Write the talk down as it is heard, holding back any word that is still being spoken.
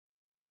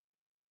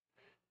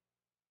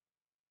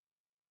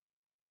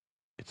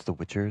It's The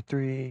Witcher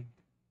 3.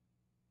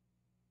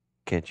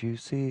 Can't you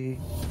see?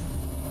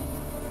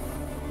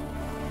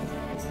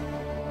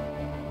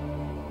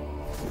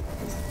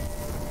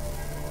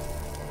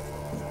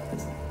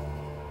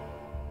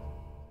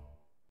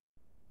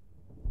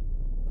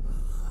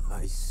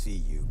 I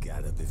see you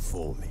gather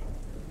before me.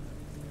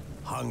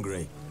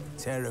 Hungry,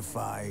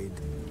 terrified,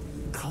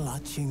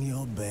 clutching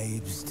your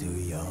babes to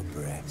your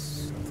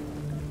breast.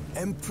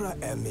 Emperor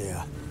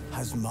Emir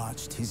has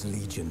marched his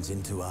legions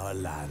into our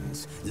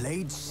lands,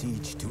 laid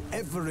siege to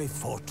every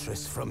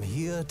fortress from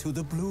here to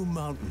the Blue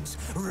Mountains.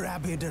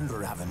 Rabid and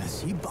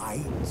ravenous, he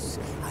bites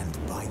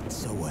and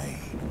bites away.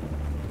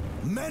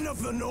 Men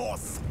of the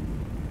North,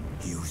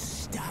 you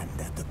stand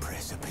at the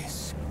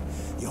precipice.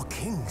 Your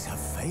kings have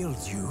failed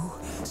you,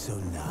 so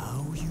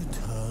now you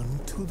turn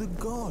to the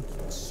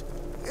gods.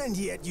 And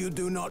yet you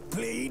do not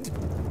plead.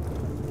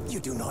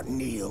 You do not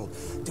kneel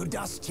to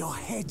dust your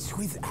heads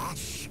with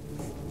ash.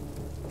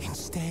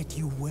 Instead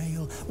you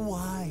wail,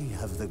 why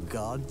have the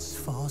gods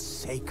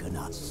forsaken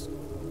us?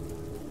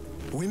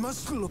 We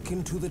must look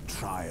into the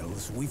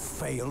trials we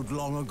failed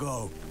long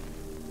ago.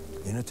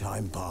 In a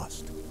time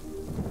past,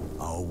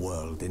 our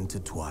world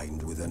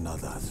intertwined with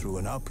another through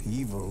an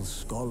upheaval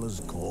scholars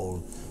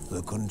call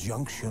the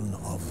conjunction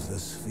of the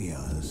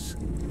spheres.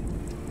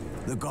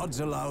 The gods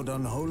allowed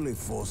unholy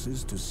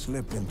forces to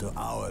slip into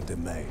our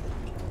domain.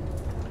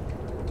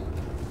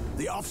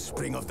 The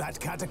offspring of that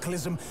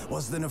cataclysm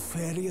was the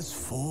nefarious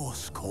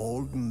force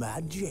called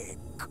magic.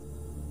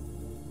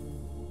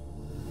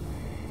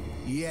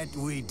 Yet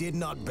we did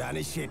not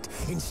banish it,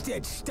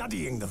 instead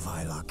studying the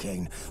vile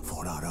arcane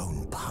for our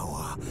own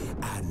power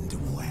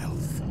and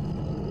wealth.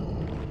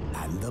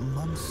 And the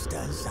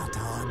monsters at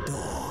our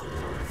door,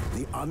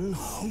 the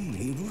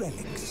unholy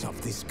relics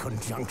of this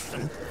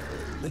conjunction.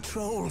 The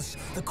trolls,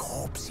 the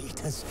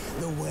corpse-eaters,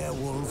 the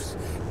werewolves.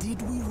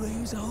 Did we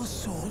raise our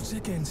swords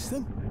against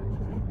them?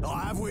 Or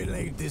have we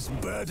laid this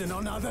burden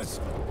on others?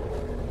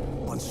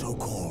 On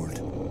so-called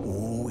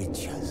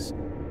witches.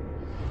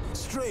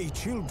 Stray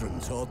children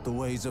taught the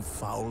ways of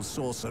foul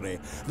sorcery,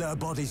 their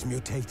bodies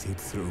mutated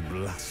through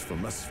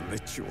blasphemous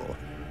ritual.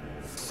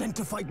 Sent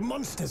to fight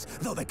monsters,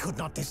 though they could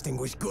not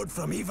distinguish good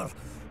from evil.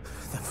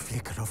 The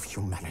flicker of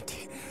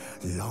humanity,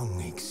 long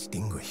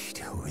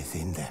extinguished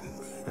within them.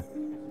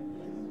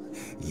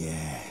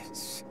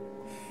 Yes,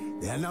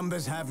 their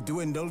numbers have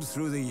dwindled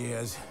through the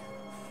years.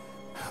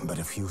 But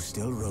a few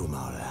still roam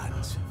our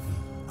lands,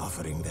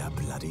 offering their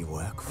bloody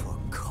work for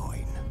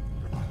coin.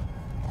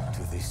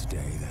 To this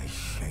day, they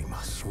shame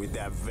us with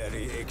their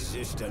very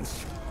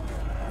existence.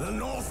 The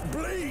North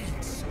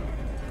bleeds,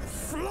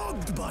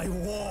 flogged by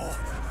war.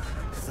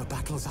 The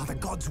battles are the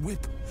gods'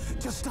 whip,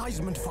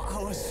 chastisement for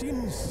our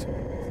sins.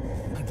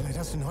 And let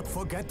us not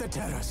forget the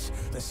terrors,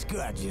 the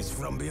scourges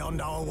from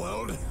beyond our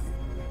world.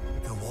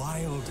 The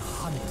wild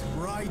hunt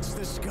rides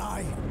the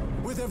sky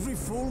with every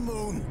full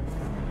moon.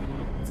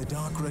 The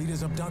Dark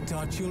Raiders abduct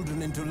our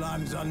children into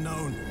lands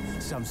unknown.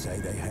 Some say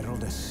they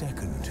herald a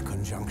second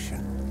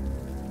conjunction.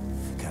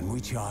 Can we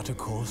chart a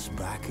course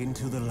back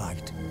into the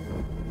light?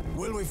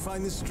 Will we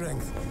find the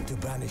strength to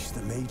banish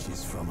the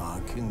mages from our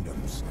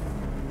kingdoms?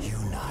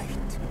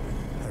 Unite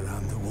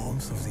around the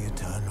warmth of the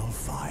eternal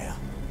fire.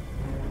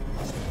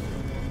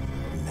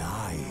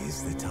 Nigh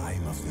is the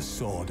time of the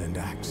sword and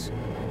axe.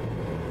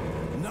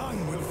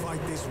 None will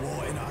fight this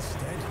war in our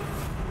stead.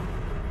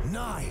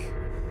 Nigh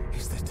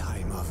is the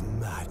time of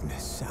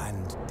madness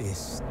and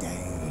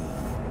disdain.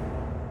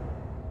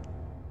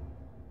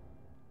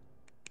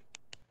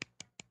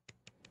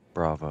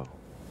 Bravo.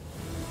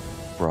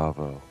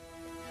 Bravo.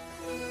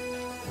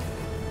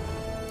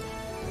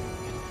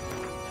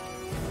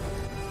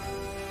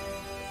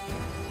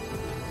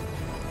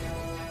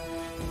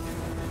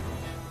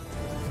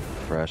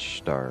 Fresh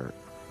start.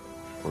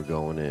 We're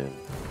going in.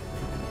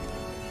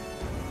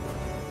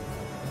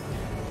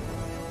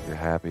 You're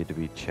happy to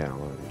be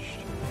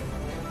challenged.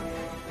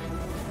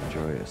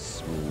 Enjoy a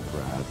smooth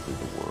ride through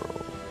the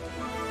world.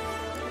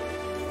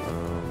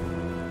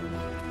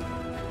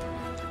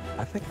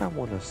 I think I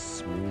want a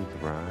smooth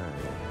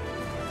ride.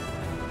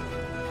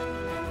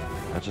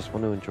 I just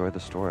want to enjoy the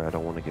story. I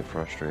don't want to get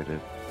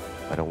frustrated.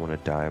 I don't want to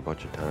die a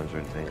bunch of times or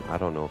anything. I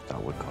don't know if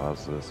that would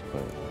cause this,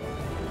 but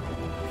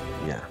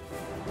yeah.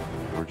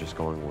 We're just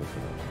going with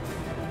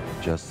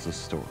it. Just the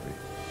story.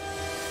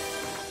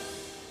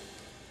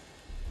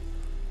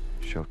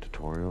 Show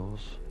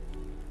tutorials.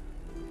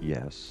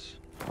 Yes,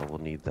 I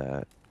will need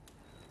that.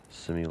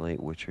 Simulate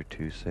Witcher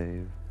 2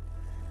 save.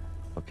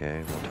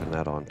 Okay, we'll turn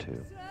that on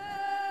too.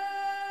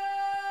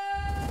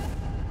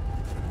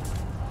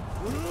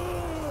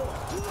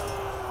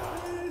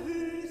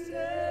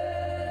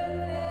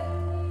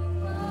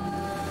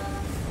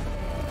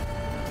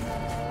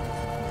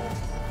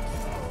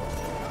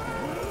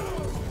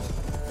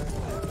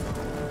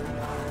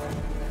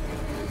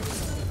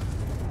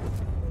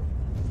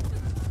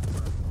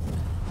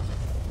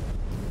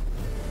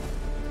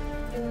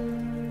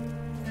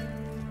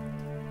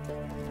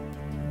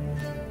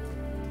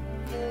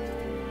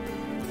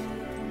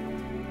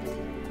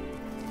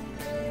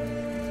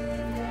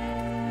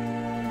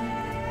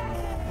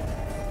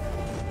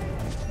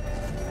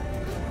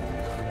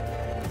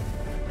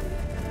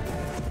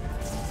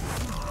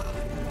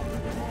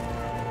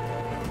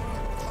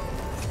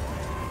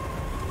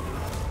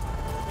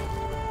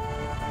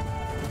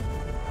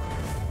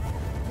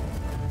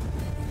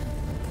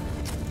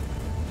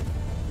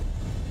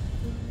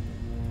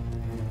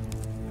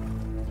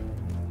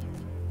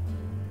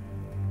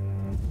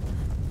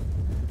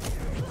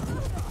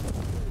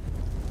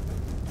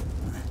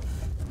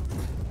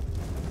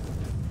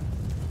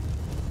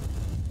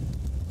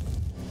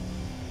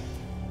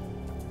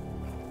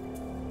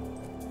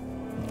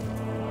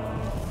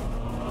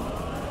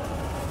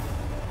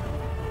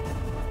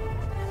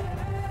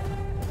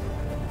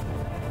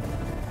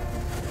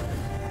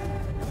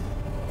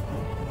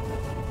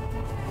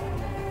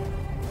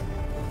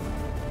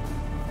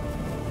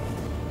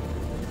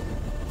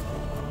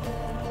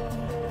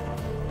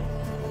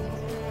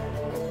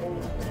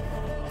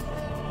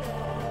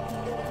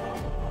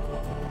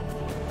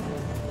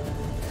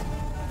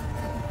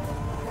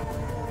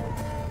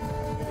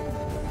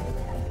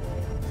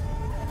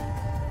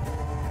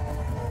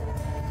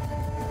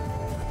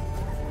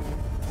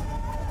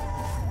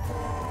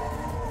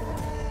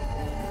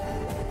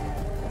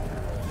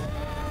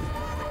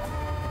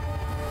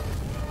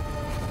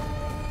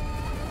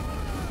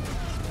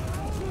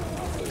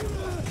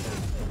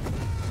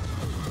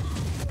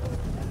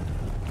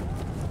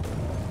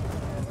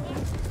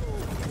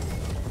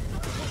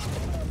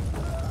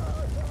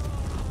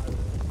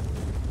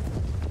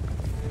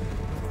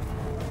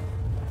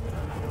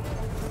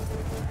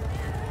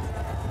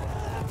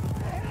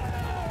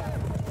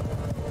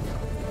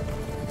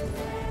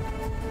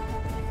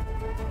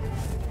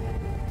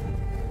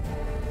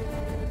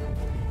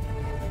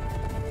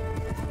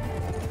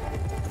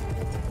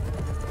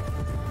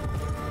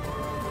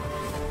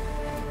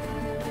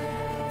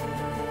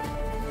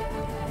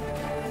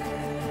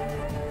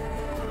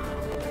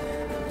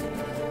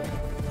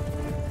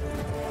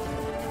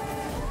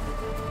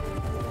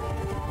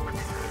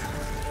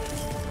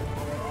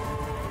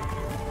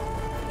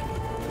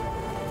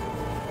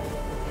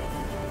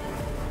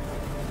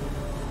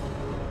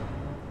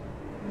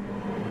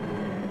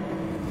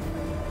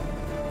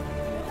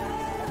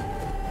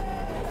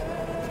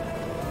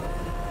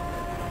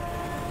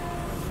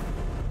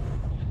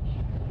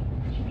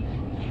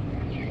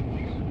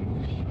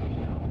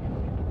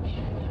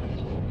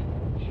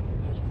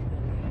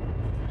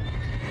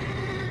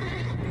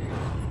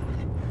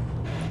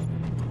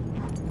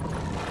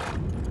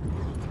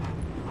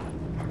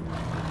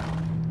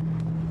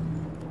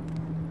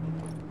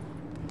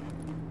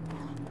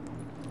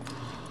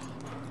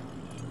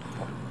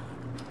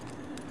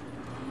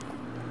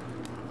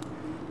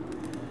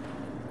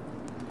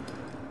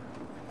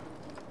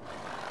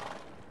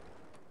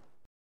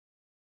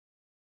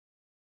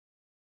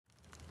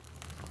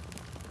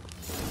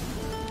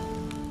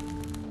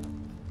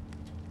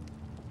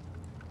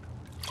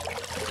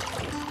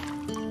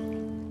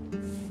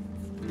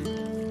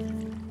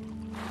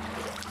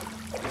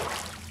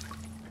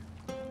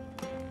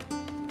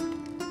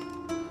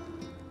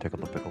 Tickle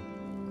the pickle.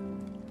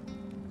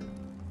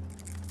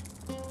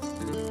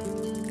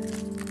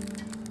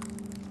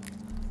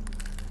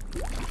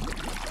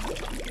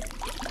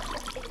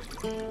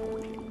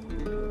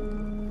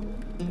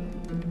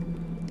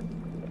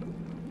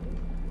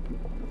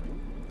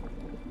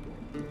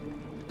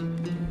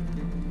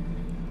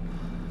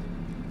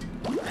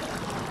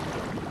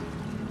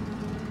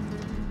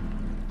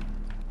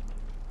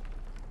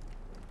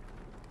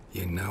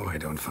 You know I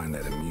don't find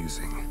that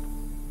amusing.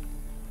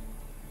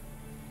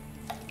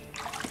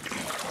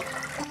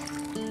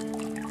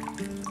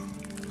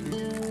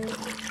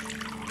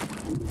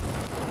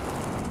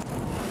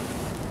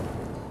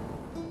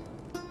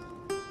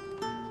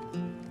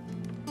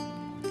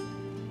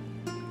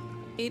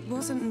 It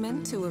wasn't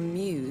meant to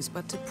amuse,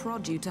 but to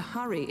prod you to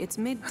hurry. It's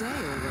midday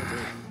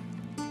already.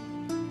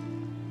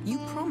 You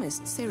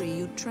promised Ciri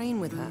you'd train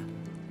with her.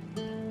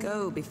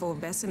 Go before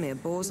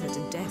Vesemir bores her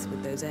to death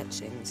with those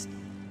etchings.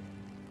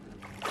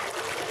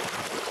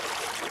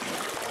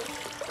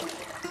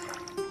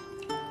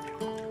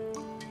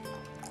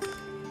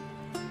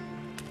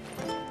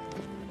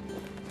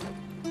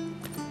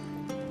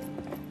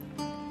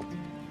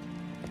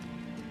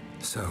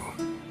 So,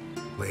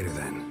 later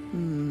then.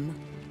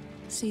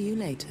 See you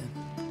later.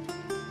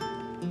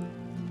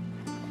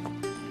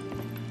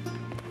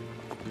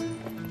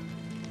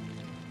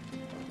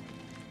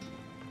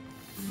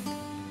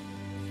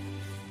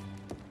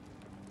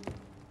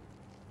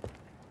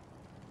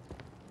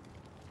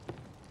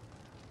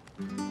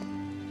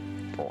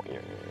 Oh, yeah.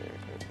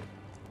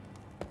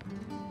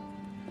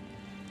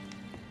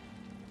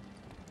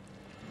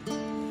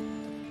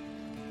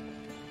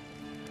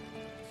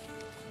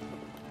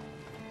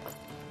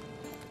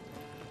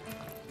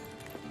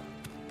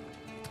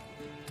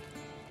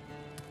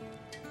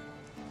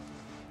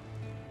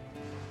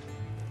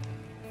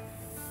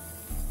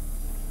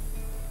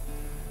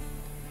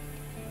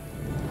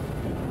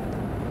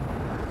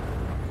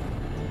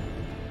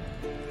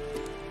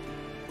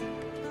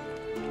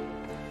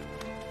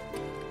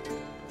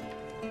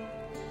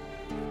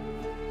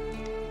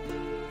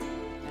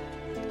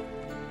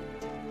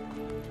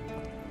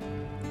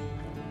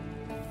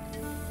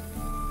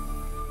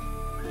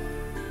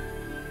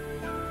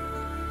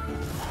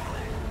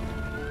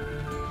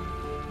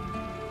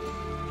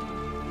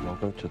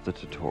 Welcome to the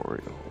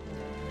tutorial.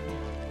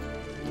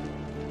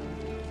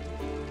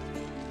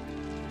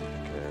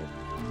 Okay.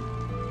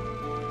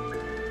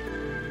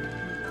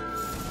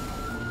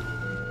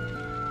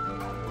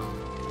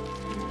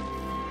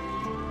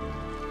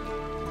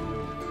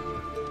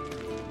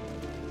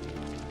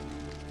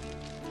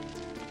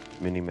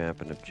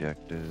 Minimap and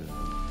objectives.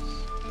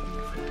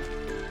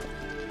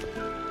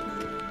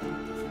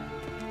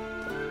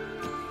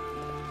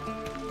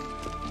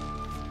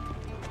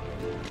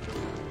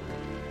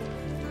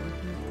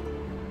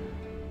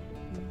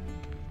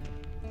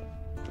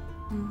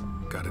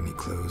 Got any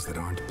clothes that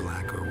aren't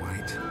black or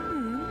white?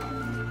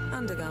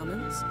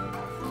 Undergarments.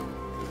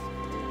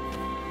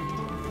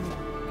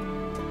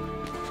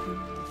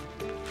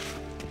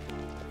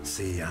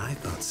 See, I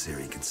thought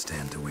Ciri could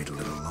stand to wait a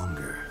little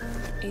longer.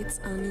 It's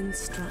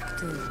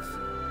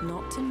uninstructive,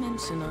 not to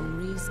mention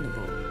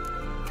unreasonable.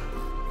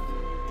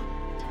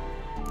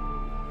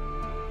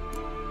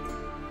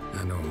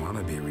 I don't want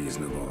to be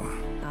reasonable.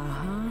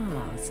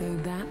 Aha, so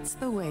that's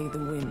the way the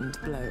wind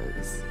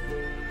blows.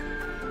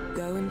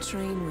 Go and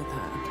train with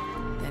her,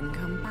 then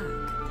come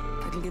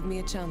back. It'll give me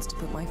a chance to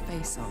put my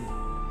face on.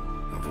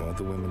 Of all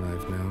the women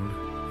I've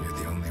known, you're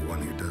the only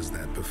one who does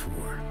that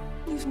before.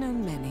 You've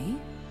known many.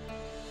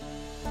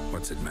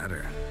 What's it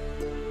matter?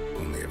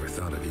 Only ever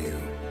thought of you.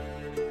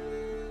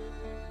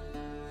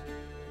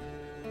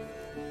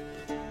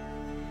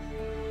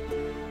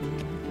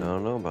 I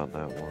don't know about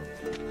that one.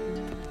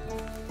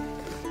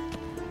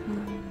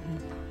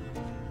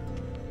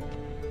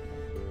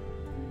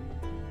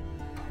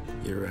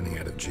 You're running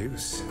out of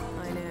juice.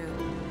 I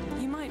know.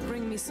 You might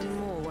bring me some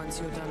more once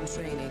you're done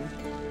training.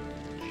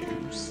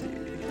 Juicy.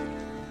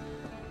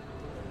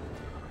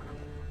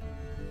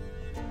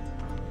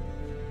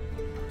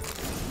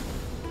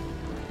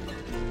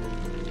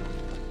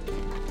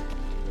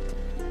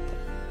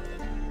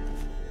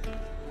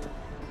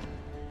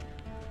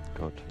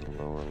 Go to the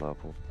lower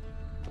level.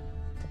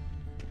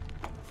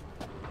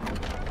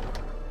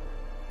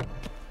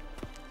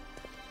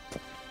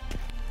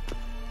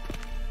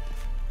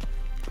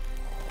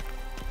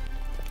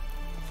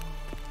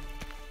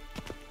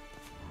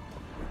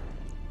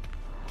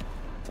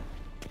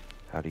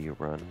 How do you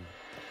run?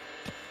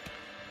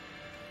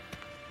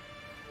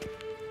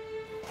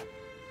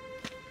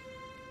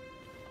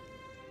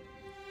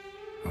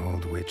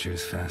 Old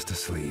Witcher's fast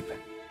asleep.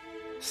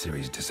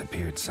 Ciri's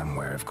disappeared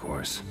somewhere, of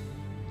course.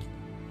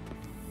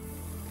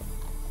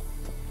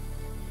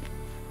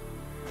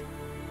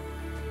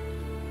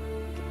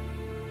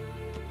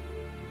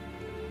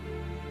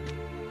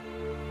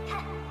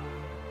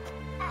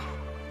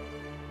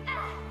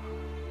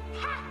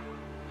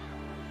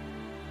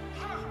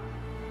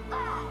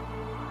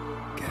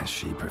 Guess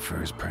she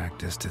prefers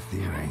practice to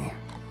theory.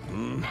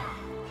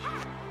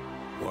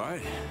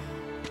 What?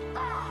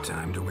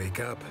 Time to wake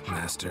up,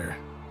 Master.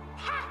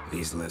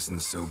 These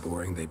lessons so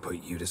boring they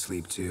put you to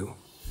sleep too?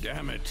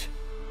 Damn it.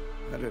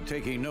 After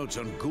taking notes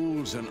on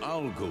ghouls and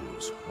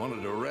owl-ghouls,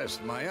 wanted to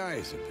rest my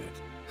eyes a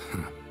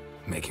bit.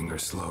 Making her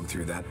slog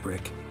through that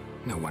brick?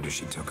 No wonder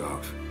she took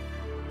off.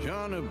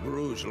 John of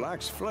Bruges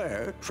lacks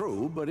flair,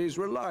 true, but he's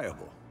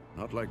reliable.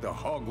 Not like the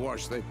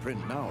hogwash they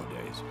print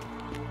nowadays.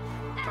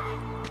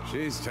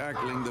 She's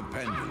tackling the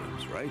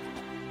pendulums, right?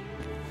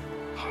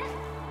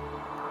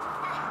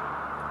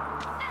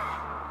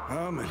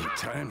 How many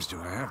times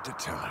do I have to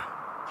tell her?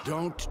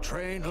 Don't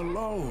train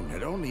alone.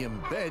 It only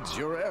embeds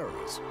your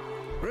errors.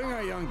 Bring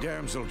our young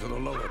damsel to the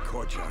lower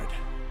courtyard.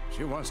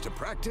 She wants to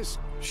practice,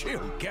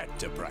 she'll get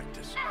to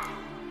practice.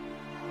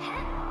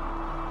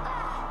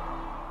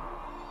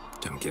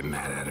 Don't get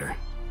mad at her.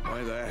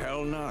 Why the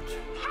hell not?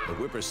 The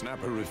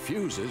whippersnapper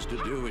refuses to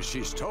do as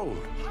she's told.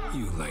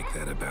 You like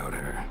that about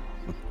her.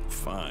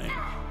 Fine.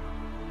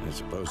 I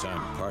suppose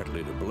I'm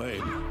partly to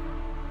blame.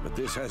 But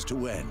this has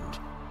to end.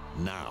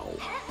 Now.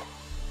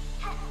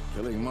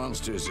 Killing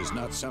monsters is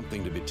not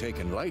something to be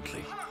taken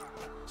lightly.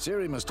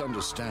 Ciri must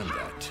understand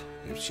that,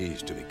 if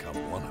she's to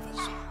become one of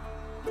us.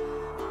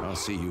 I'll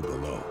see you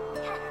below.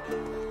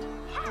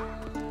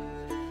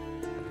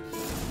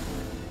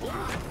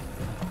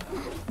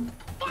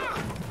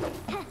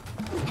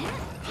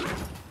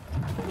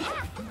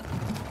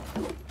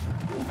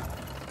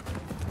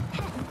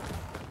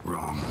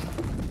 Wrong.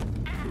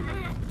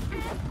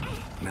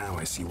 Now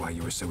I see why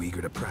you were so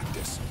eager to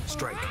practice.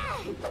 Strike.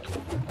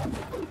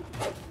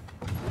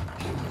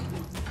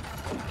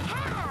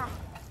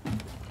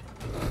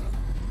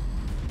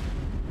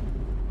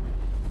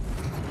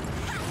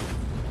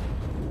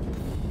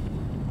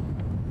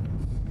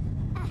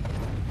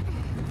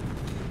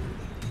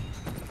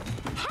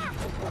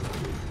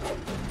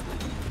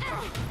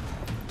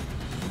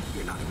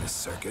 You're not in a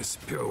circus.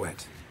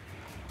 Pirouette.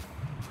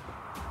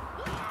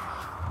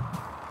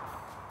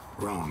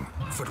 Wrong.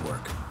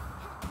 Footwork.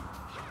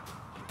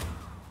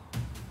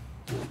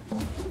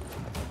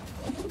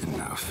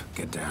 Enough.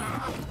 Get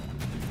down.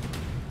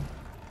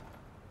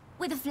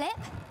 With a flip?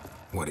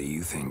 What do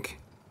you think?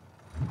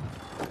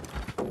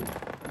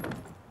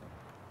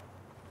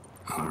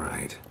 All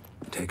right.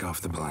 Take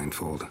off the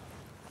blindfold.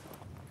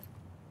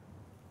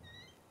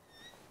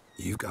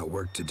 You've got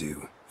work to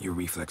do. Your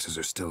reflexes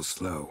are still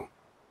slow.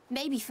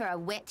 Maybe for a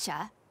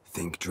witcher.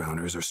 Think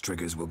drowners or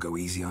striggers will go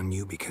easy on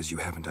you because you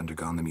haven't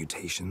undergone the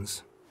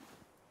mutations?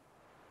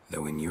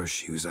 Though in your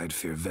shoes, I'd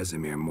fear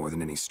Vesemir more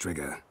than any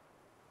strigger.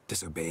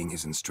 Disobeying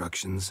his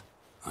instructions?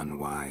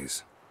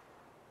 Unwise.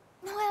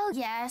 Well,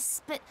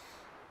 yes, but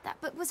that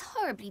book was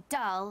horribly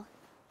dull.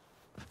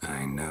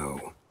 I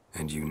know.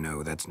 And you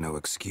know that's no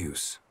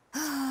excuse.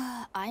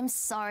 I'm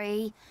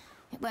sorry.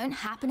 It won't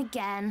happen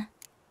again.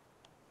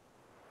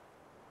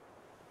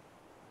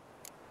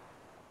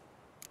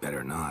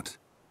 Better not.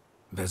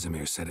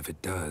 Vesemir said if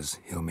it does,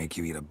 he'll make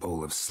you eat a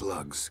bowl of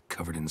slugs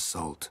covered in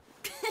salt.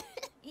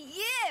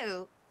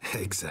 You!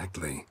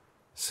 Exactly.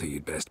 So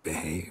you'd best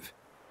behave.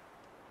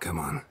 Come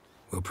on,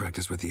 we'll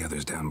practice with the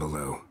others down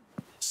below.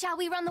 Shall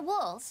we run the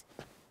walls?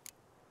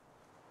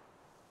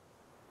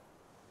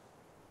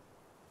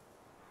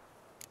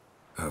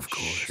 Of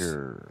course.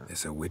 Sure.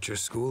 Is a Witcher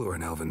school or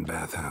an elven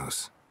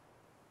bathhouse?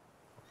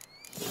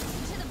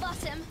 To the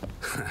bottom.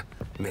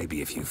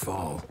 Maybe if you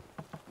fall.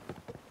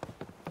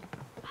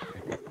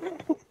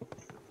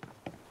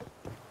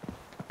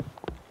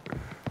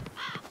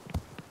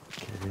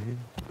 Okay.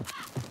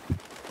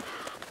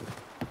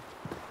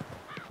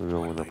 We're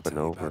going up and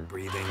over. About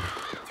breathing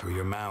through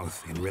your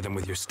mouth in rhythm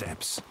with your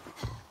steps.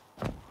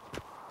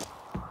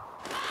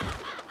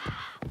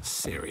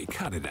 Ciri,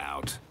 cut it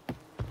out.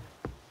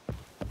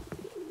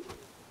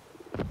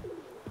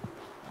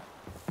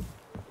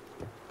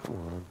 Come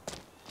on.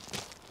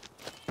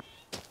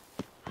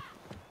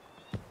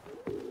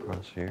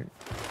 Across here.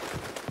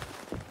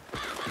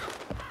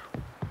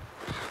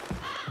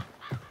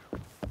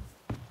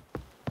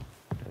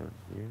 Down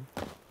here.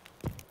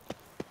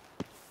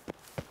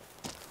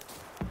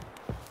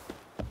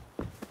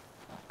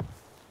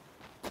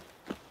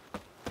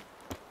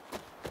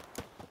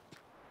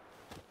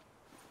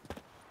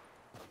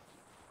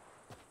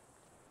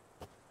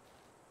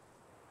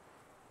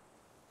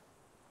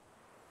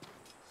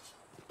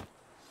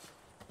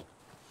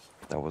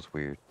 That was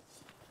weird.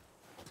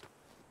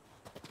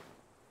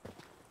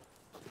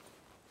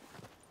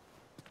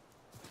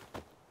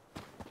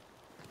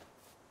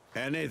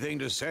 Anything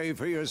to say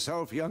for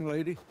yourself, young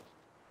lady?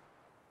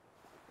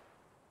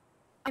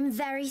 I'm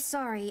very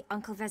sorry,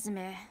 Uncle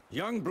Vesemir.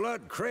 Young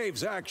blood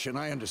craves action,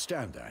 I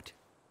understand that.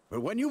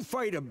 But when you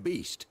fight a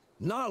beast,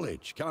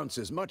 knowledge counts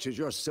as much as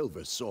your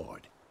silver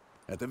sword.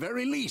 At the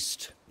very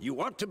least,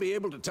 you ought to be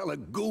able to tell a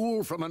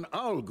ghoul from an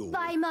owl-ghoul.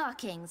 By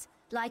markings,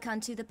 like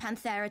unto the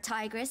Panthera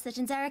tigris that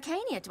in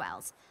Zerrikania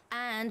dwells,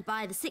 and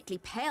by the sickly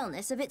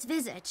paleness of its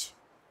visage.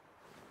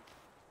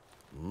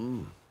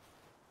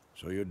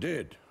 So you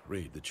did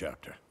read the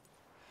chapter.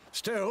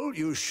 Still,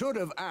 you should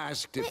have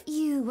asked if... But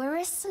you were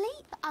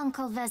asleep,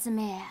 Uncle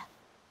Vesemir.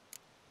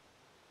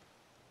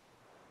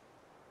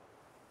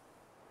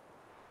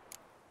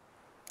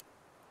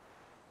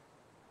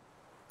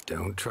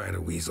 Don't try to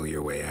weasel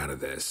your way out of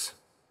this.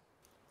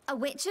 A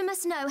witcher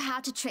must know how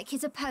to trick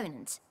his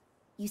opponent.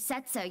 You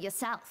said so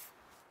yourself.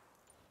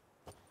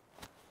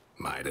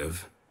 Might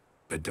have.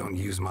 But don't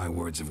use my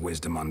words of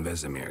wisdom on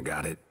Vesemir,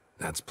 got it?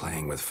 That's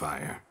playing with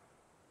fire.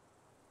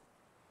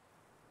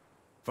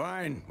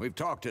 Fine, we've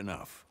talked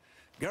enough.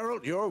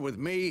 Geralt, you're with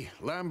me,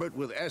 Lambert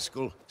with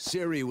Eskel,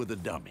 Ciri with the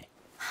dummy.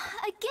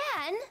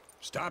 Again?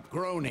 Stop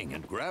groaning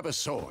and grab a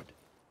sword.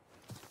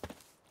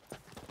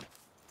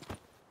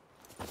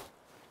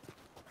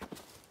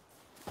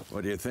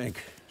 What do you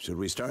think? Should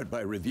we start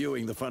by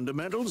reviewing the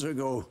fundamentals or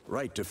go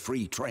right to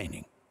free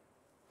training?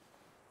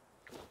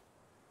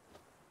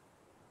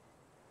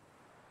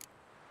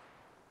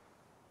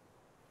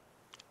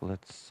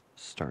 Let's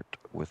start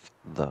with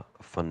the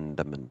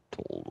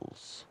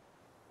fundamentals.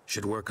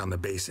 Should work on the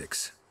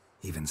basics.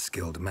 Even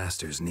skilled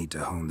masters need to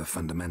hone the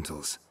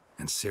fundamentals,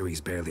 and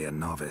Ciri's barely a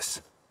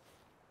novice.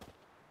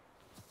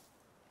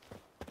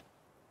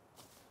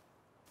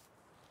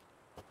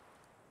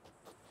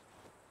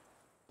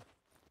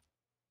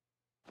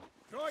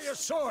 Draw your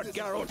sword,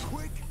 Geralt!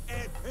 Quick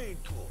and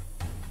painful.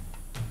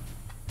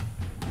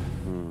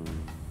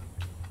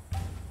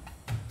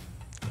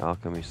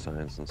 Alchemy,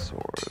 science, and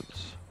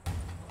swords.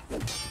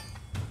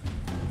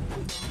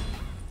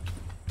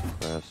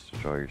 Press to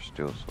draw your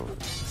steel sword.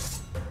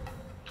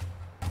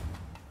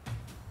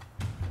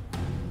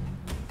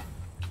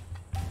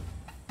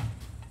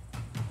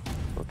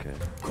 Okay.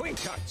 Quick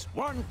cuts!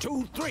 1,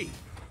 2, 3!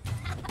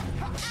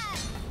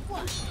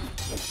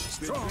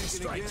 Strong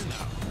strikes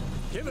now.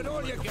 Give it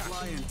all you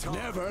got.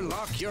 Never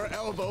lock your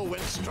elbow when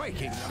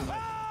striking.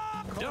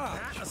 Dodge.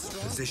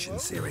 Position,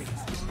 Ciri.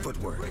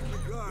 Footwork.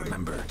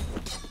 Remember.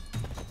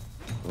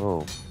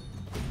 Oh.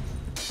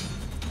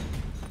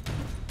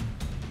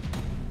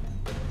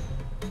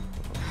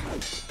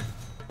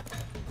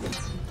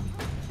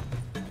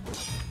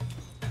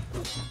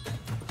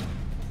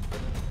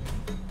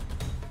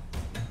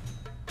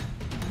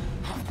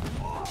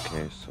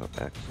 Okay, so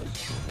X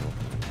is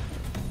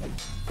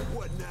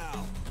What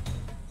now?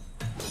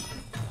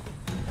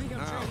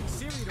 Now,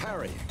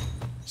 parry.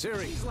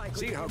 Ciri,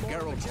 see how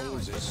Geralt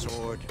holds his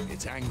sword,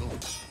 its angle?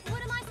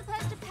 What am I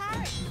supposed to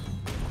parry?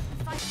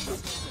 Fight this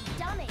stupid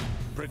dummy.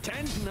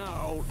 Pretend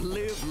now,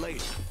 live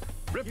later.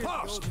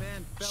 Riposte!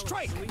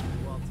 Strike!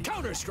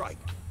 Counter-strike!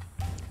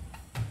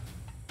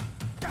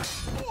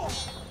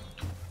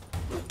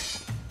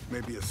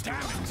 Maybe a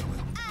Damn it!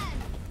 And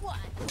one.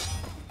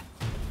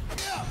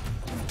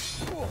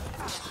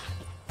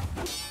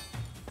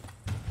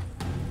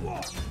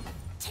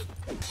 Take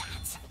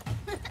that.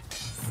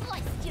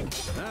 Sliced you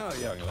down. Now,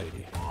 young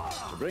lady,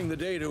 to bring the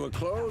day to a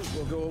close,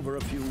 we'll go over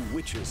a few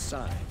witches'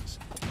 signs.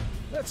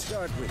 Let's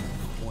start with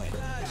Quen.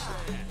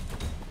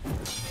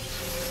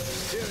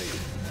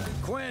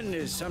 Ciri, Quen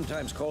is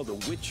sometimes called the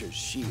witcher's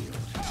shield.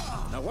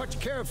 Now watch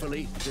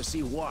carefully to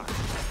see why.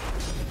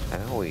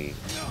 Owie.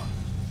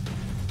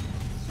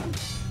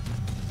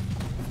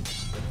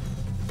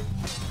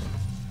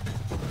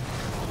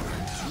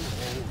 Too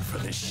old for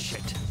this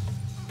shit.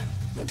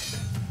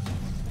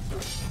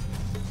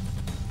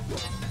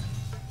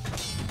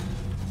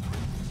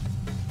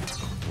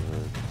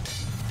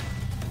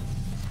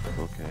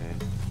 Okay.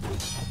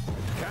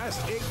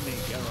 Cast Igni,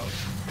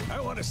 Geralt.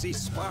 I want to see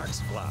sparks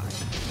fly.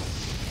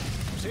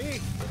 See?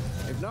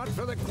 If not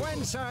for the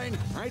Quen sign,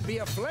 I'd be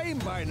aflame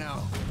by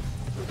now.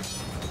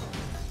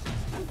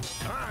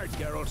 Hard,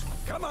 Geralt.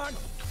 Come on.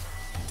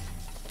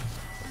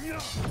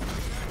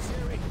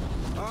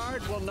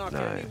 Hard will knock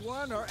Nice.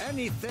 anyone or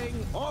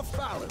anything off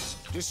balance.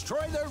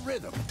 Destroy their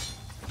rhythm.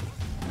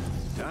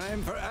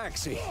 Time for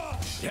Axie.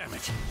 Damn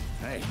it.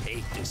 I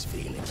hate this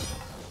feeling.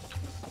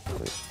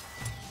 Wait.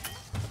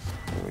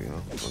 There we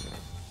go. Okay.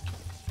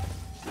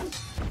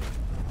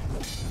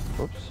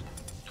 Oops.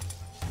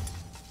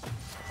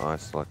 Oh, I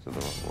selected the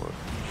wrong one.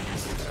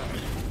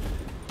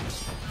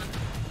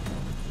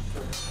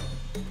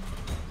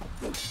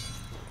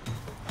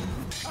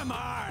 Come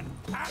on!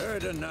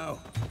 Erden now.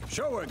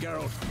 Show her,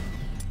 Geralt.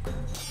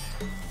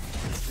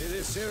 See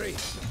this, Ciri?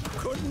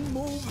 Couldn't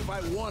move if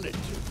I wanted to.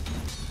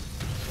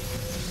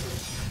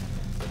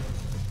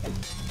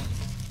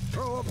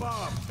 Throw a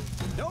bomb.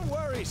 Don't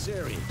worry,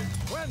 Ciri.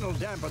 Quen will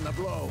dampen the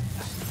blow.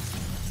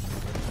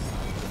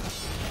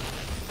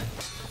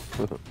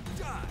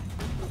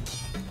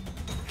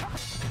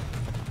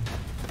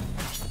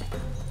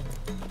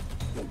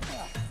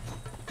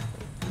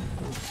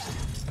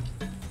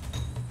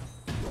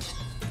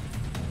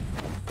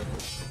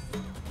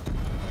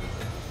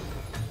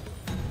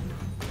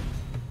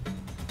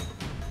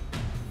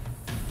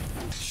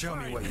 Show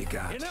me what you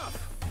got.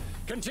 Enough!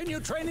 Continue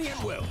training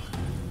at will.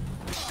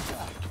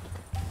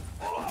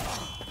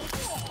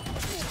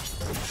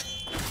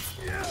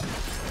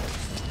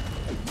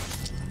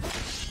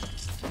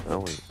 Oh,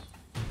 wait.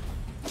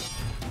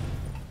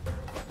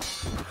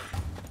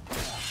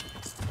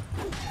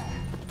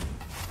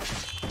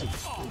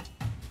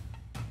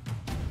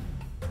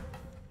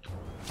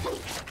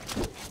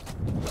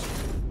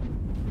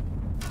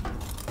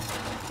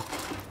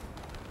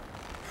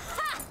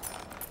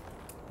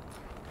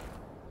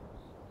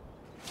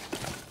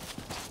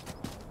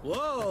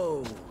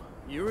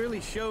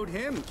 really showed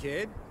him,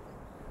 kid.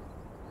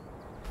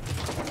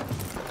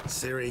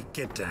 Ciri,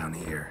 get down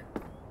here.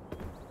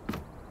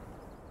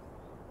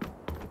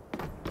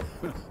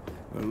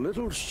 A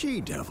little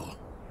she-devil.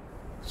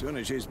 Soon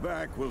as she's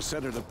back, we'll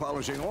set her to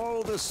polishing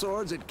all the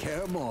swords at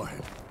Kaer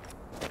Morhen.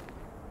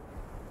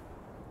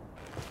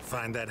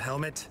 Find that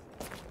helmet?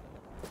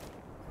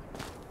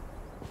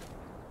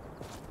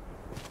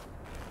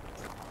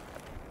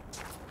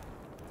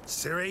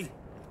 Ciri?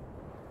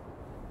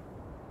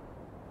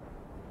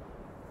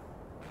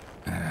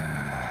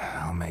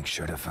 I'll make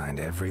sure to find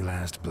every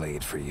last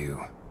blade for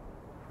you.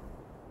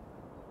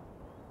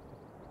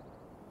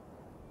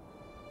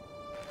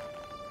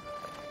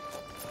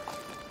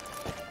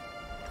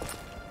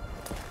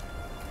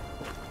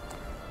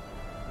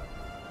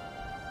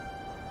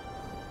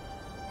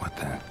 What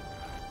the?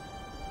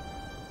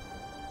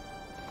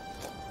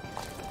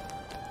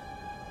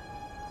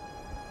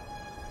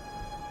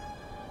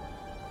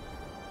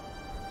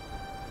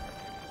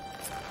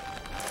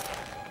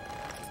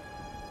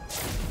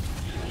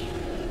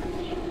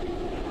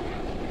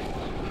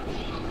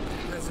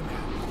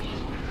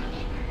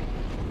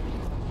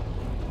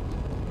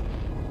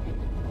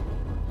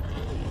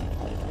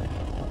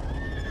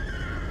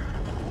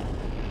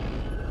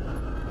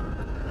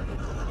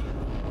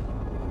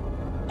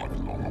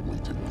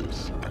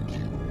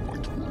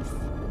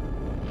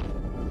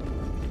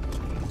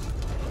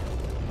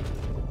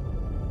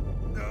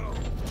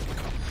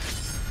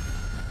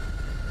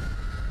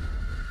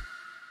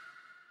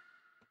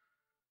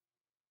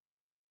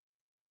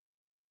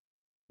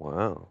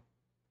 Wow.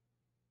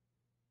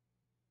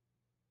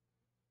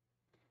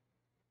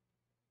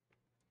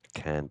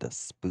 Kinda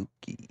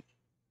spooky.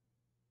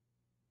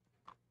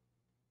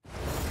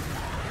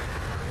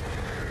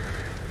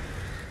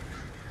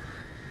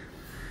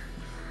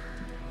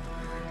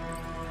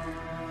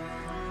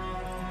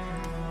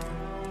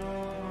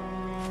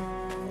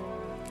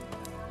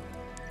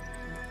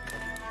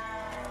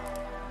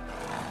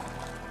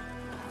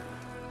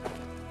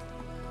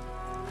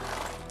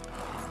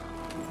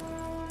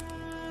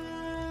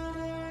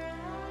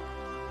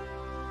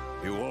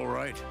 You all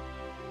right?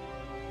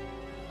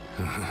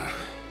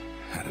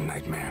 Had a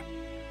nightmare.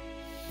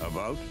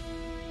 About?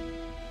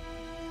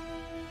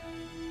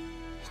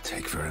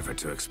 Take forever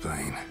to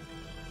explain.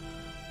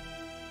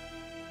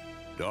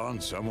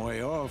 Dawn's some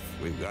way off.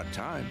 We've got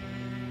time.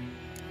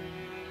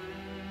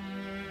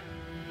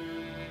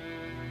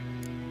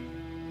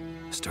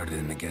 Started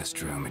in the guest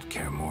room at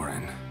Kaer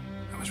Morhen.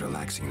 I was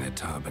relaxing in a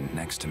tub, and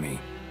next to me,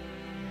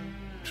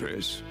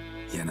 Triss?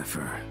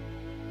 Yennefer.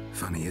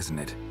 Funny, isn't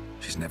it?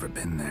 She's never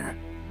been there.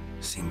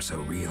 Seemed so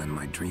real in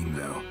my dream,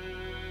 though.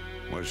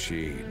 Was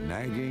she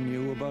nagging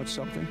you about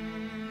something?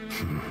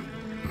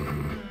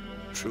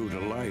 True to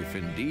life,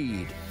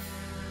 indeed.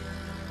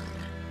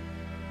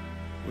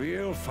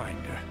 We'll find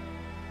her.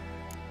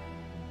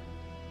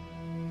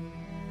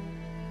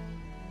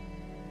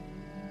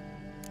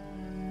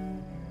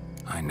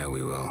 I know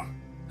we will.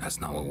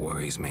 That's not what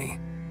worries me.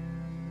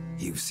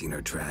 You've seen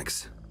her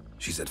tracks.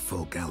 She's at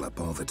full gallop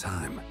all the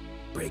time.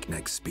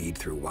 Breakneck speed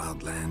through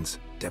wildlands,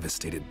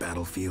 devastated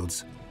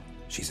battlefields.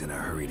 She's in a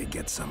hurry to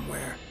get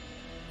somewhere.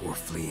 Or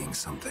fleeing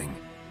something.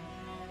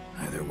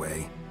 Either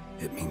way,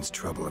 it means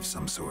trouble of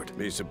some sort.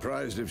 Be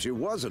surprised if she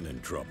wasn't in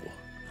trouble.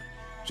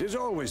 She's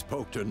always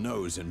poked her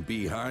nose in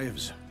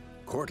beehives.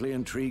 Courtly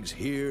intrigues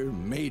here,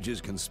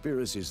 mages'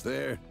 conspiracies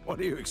there. What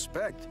do you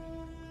expect?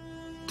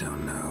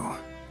 Don't know.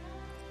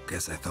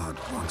 Guess I thought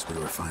once we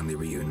were finally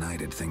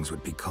reunited, things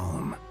would be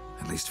calm.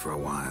 At least for a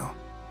while.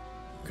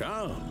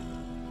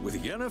 Calm?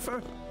 With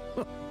Yennefer?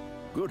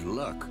 Good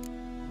luck.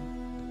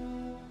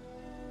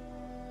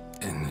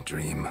 In the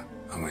dream,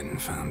 I went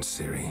and found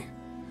Ciri.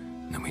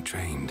 Then we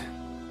trained.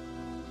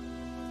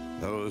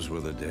 Those were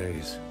the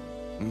days.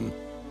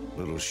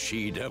 Little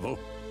she-devil.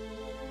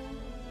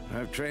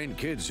 I've trained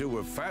kids who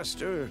were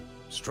faster,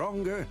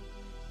 stronger,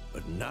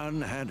 but none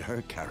had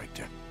her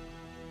character.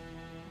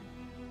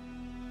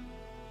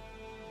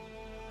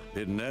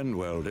 Didn't end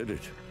well, did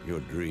it?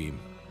 Your dream?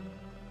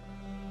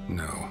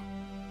 No.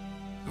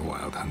 The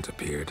Wild Hunt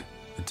appeared,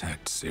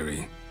 attacked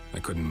Ciri. I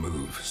couldn't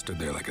move, stood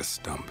there like a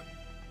stump.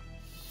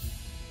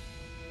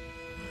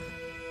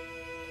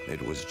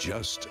 It was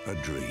just a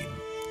dream.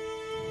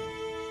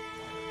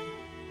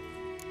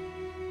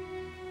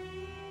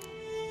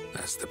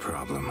 That's the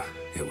problem.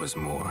 It was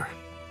more.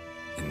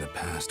 In the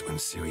past, when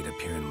Ciri'd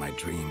appear in my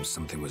dreams,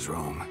 something was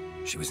wrong.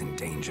 She was in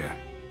danger.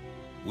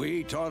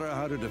 We taught her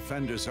how to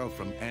defend herself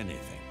from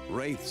anything,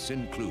 wraiths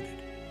included.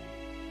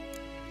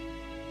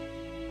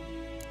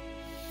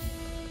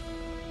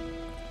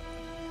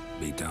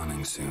 Be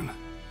dawning soon.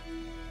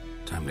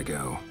 Time to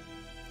go.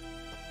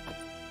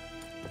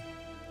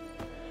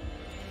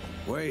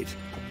 Wait.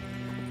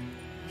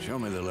 Show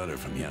me the letter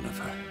from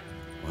Yennefer.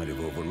 Might have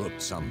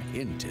overlooked some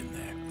hint in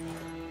there.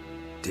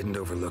 Didn't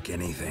overlook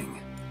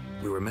anything.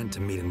 We were meant to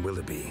meet in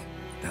Willoughby.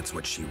 That's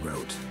what she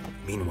wrote.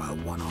 Meanwhile,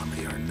 one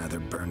army or another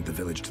burned the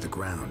village to the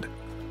ground.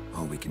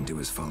 All we can do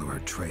is follow her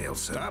trail,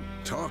 so... Stop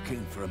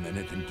talking for a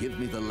minute and give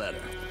me the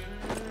letter.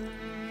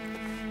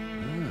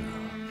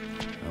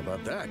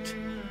 about that?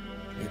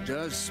 It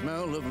does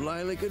smell of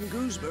lilac and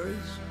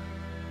gooseberries.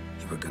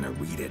 You were gonna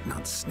read it,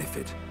 not sniff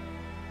it.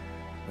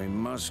 We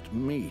must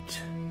meet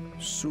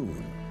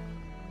soon.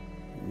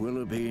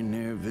 Willoughby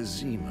near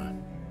Vizima.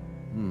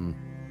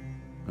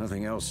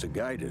 Nothing else to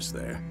guide us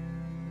there.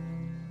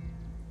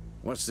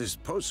 What's this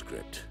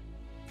postscript?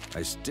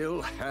 I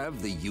still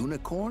have the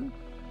unicorn?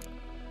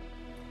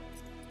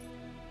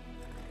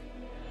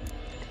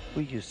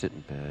 We used it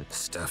in bed.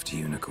 Stuffed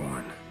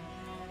unicorn.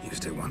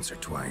 Used it once or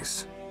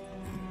twice.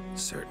 In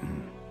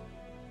certain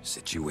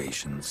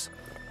situations.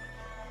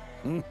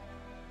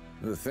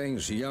 The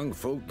things young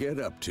folk get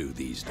up to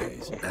these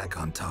days. Back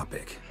on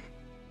topic.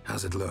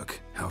 How's it look?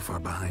 How far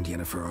behind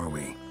Yennefer are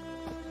we?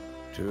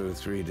 2 or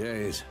 3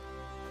 days.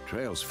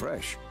 Trail's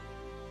fresh,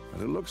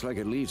 but it looks like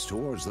it leads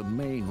towards the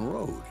main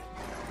road.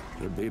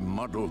 Could be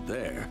muddled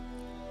there.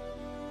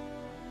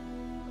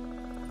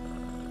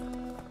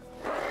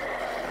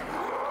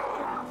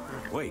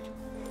 Wait,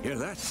 hear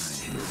that?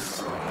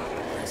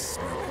 I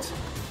smell it.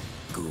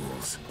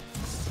 Ghouls.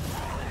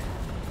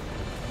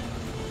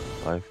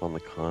 Life on the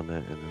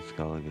continent in the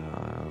Scully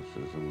Isles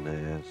is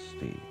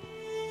nasty.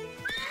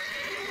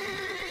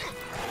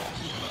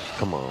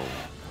 Come on.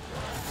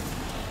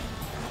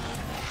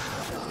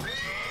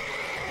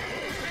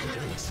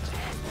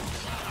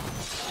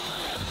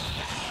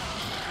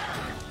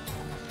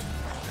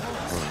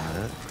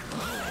 Alright.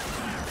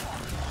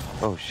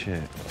 Oh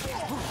shit.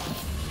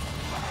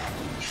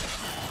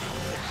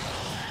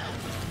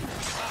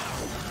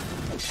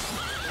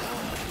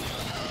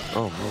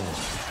 Oh man.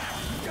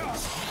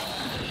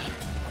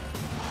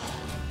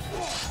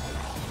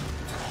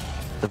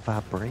 The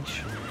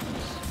vibrations.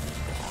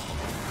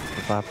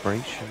 The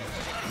vibrations.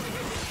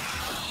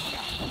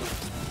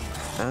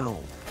 Ow.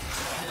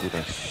 Dude,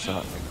 I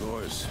suck. Of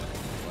course,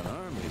 when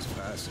armies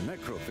pass,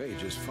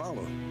 necrophages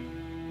follow.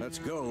 Let's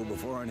go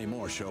before any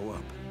more show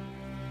up.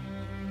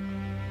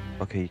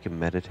 Okay, you can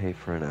meditate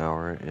for an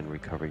hour and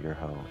recover your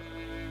health.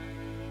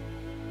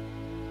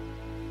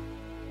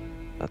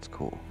 That's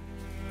cool.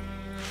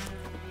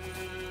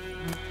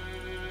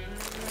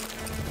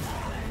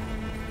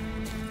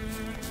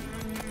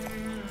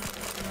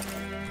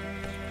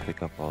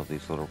 Pick up all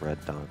these little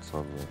red dots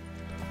on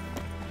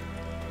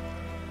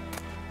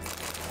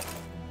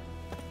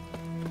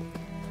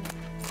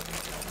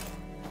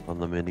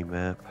the mini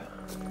map,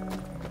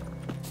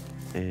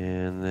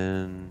 and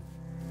then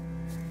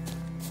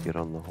get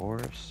on the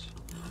horse.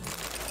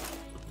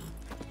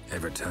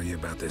 Ever tell you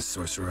about this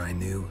sorcerer I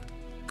knew?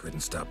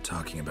 Couldn't stop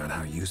talking about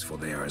how useful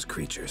they are as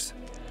creatures.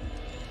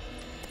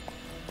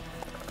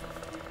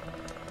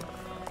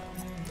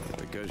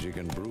 Because you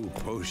can brew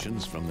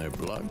potions from their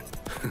blood?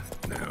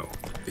 No,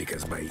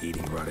 because by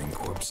eating rotting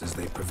corpses,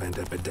 they prevent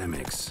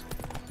epidemics.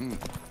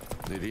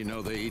 Did he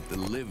know they eat the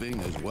living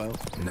as well?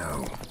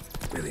 No,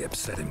 really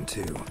upset him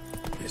too.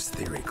 His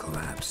theory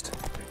collapsed.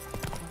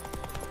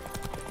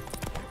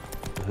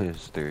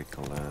 His theory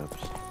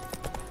collapsed.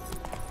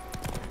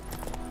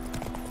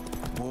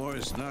 War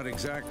is not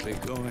exactly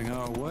going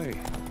our way.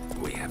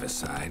 We have a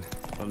side.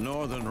 The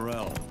Northern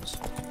Realms.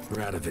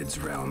 Radovid's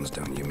realms,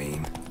 don't you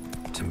mean?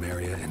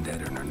 Temeria and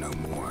Edirn are no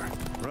more.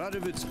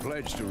 Radovid's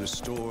pledged to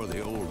restore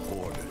the old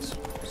borders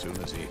as soon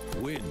as he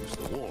wins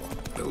the war.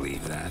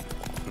 Believe that?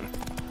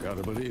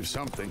 Gotta believe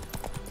something.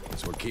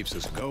 That's what keeps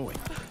us going.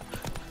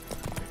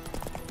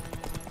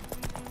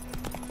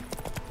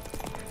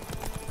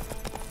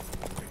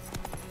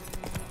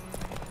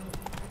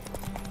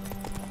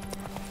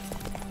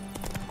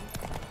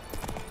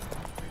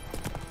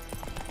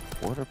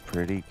 What a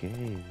pretty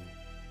game.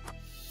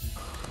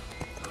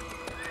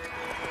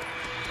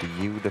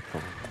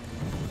 Beautiful.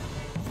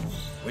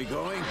 We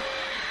going?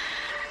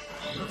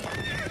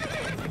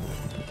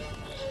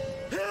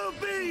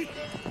 Help me!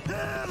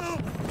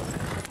 Help!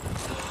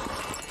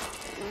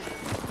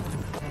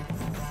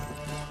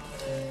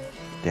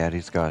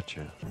 Daddy's got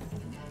you.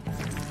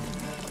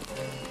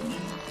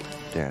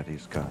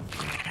 Daddy's got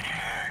you.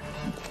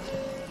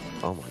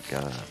 Oh my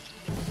god.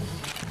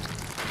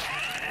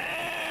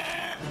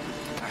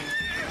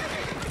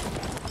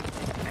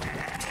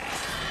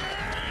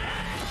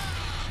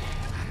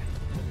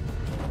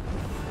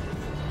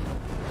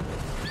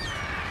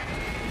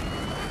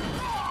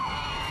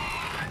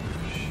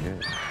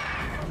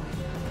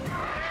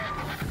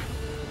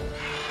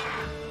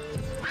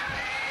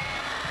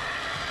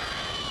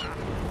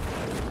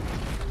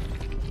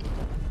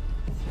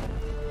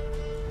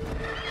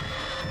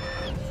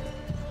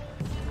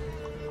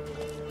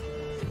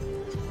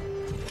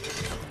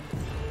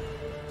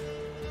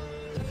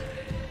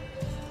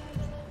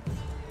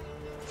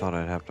 Thought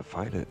I'd have to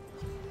fight it.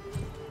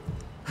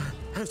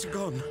 Has it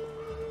gone?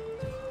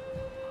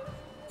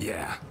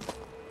 Yeah.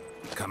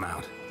 Come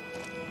out.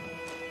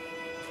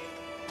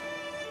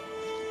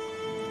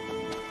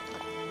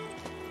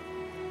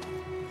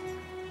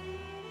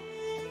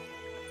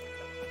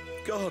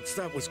 Gods,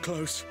 that was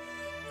close.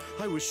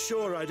 I was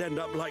sure I'd end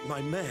up like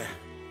my mare.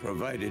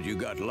 Provided you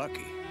got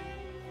lucky.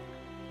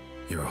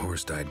 Your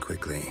horse died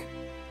quickly,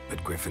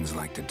 but griffins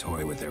like to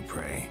toy with their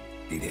prey.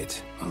 Eat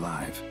it,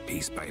 alive,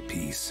 piece by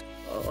piece.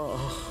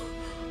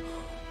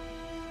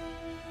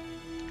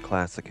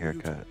 Classic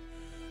haircut.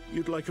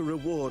 You'd like a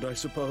reward, I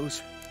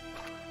suppose.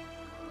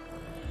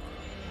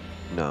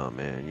 No,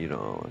 man, you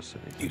don't owe us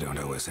anything. You don't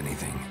owe us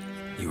anything.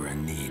 You were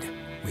in need.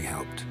 We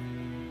helped.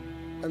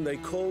 And they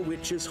call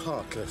witches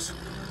heartless.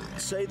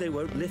 Say they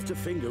won't lift a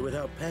finger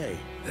without pay.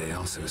 They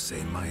also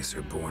say mice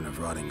are born of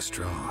rotting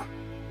straw.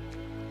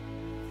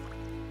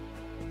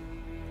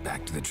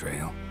 Back to the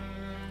trail.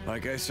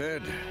 Like I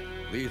said,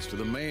 leads to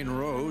the main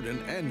road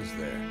and ends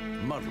there,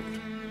 muddled.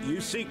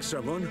 You seek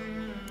someone?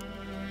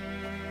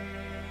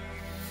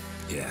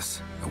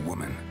 Yes, a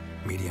woman.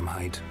 Medium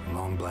height,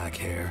 long black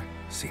hair.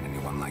 Seen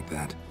anyone like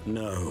that?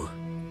 No.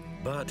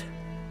 But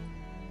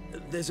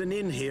there's an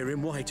inn here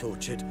in White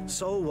Orchard.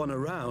 Sole one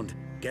around.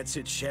 Gets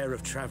its share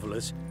of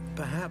travelers.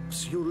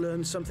 Perhaps you'll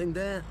learn something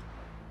there?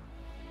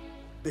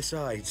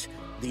 Besides,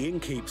 the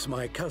innkeep's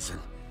my cousin.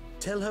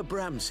 Tell her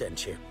Bram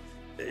sent you.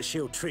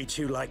 She'll treat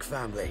you like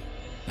family.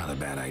 Not a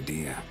bad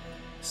idea.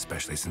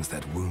 Especially since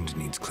that wound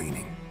needs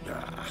cleaning.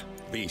 Ah,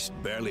 beast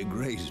barely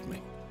grazed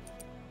me.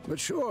 But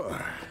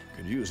sure,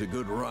 could use a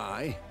good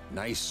rye.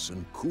 Nice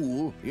and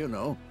cool, you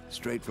know,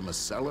 straight from a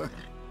cellar.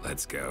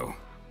 Let's go.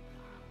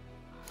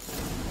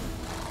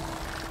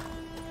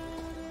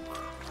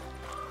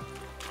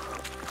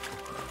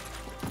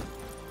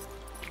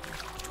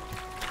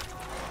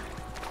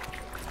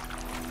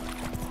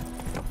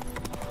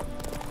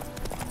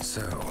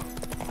 So,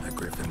 a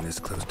griffin this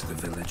close to the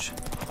village?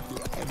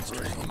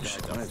 Strange.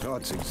 My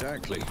thoughts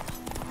exactly.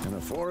 In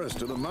a forest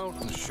to the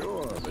mountains,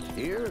 sure, but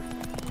here?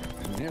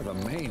 Near the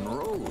main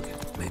road.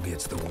 Maybe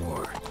it's the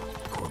war.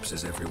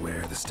 Corpses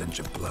everywhere, the stench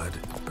of blood,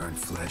 burnt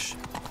flesh.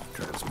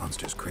 Drives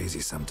monsters crazy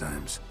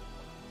sometimes.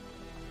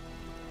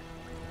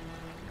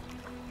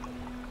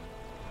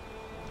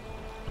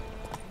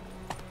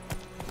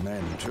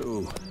 Men,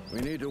 too.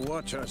 We need to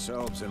watch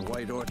ourselves in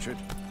White Orchard.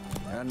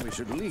 And we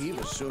should leave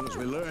as soon as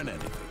we learn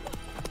anything.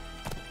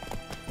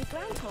 My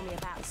gran told me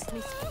about a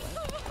Smith boy.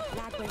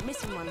 Lad went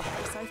missing one day,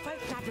 so folk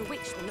nabbed a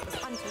witchman that was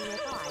hunting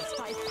nearby.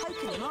 Started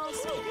poking him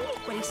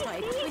arsehole. When he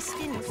started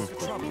twisting, this was the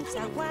trouble.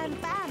 So wham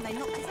bam, they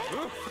knocked his head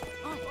off.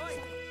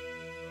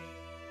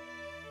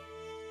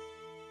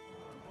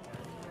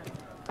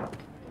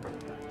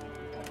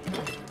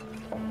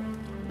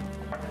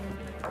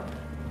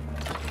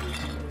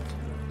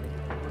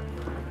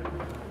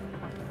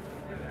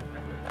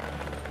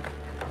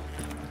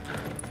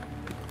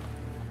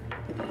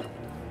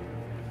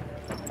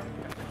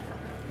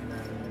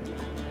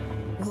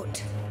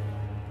 What?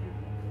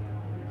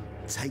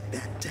 Take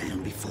that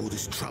down before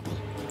there's trouble.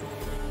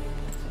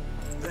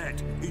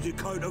 That is a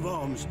coat of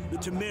arms, the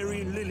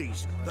Temerian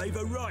lilies. They've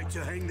a right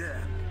to hang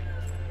there.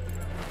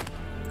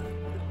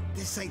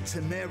 This ain't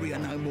Temeria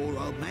no more,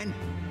 old man.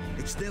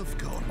 It's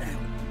Nilfgaard now.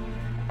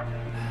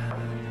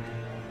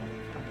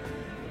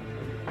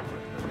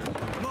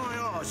 My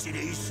arse it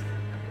is.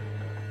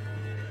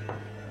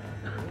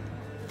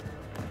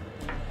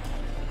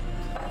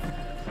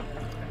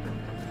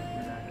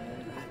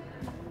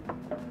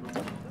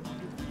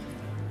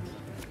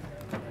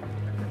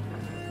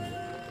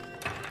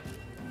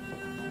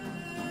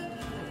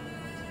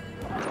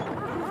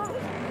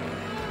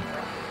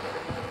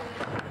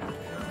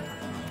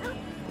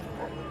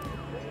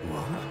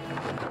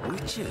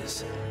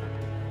 Witches?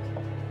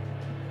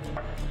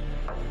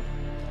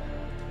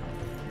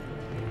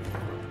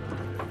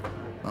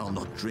 I'll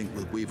not drink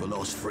with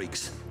Weaver-lost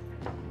freaks.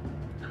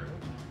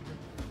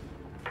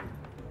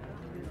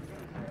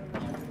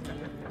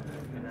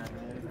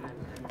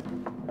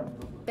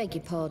 Beg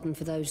your pardon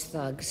for those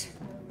thugs.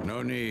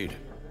 No need.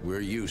 We're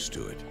used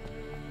to it.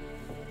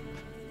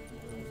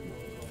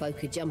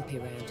 Folk are jumpy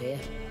round here.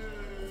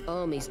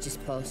 Armies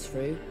just passed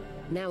through.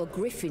 Now a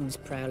griffin's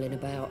prowling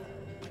about.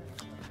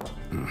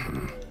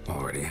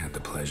 Already had the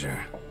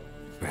pleasure.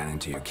 Ran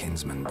into your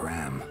kinsman,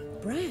 Bram.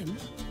 Bram?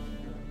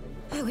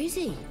 How is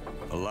he?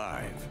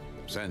 Alive.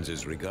 Sends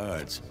his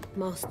regards.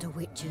 Master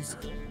Witches.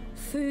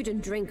 Food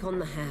and drink on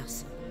the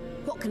house.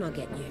 What can I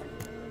get you?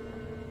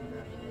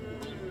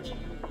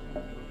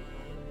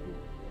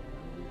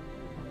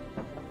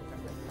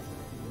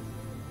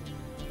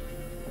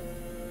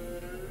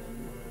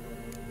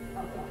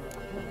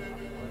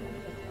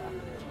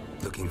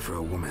 Looking for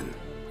a woman.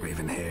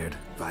 Raven-haired,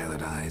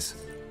 violet eyes,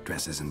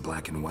 dresses in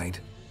black and white.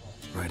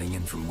 Riding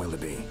in from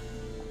Willoughby.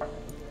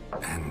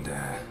 And,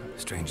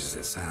 strange as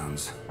it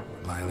sounds,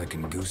 lilac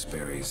and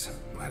gooseberries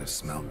might have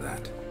smelled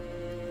that.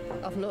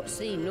 I've not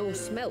seen nor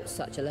smelt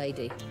such a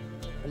lady.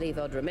 Believe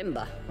I'd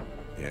remember.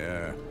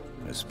 Yeah,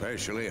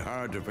 especially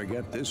hard to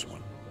forget this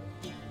one.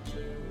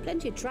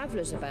 Plenty of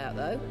travellers about,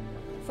 though.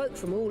 Folk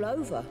from all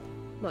over.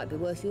 Might be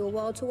worth your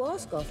while to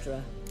ask after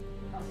her.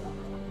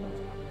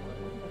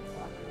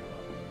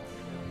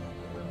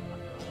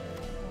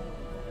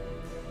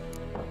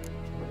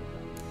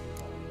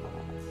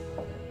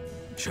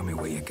 Show me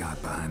what you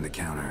got behind the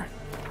counter.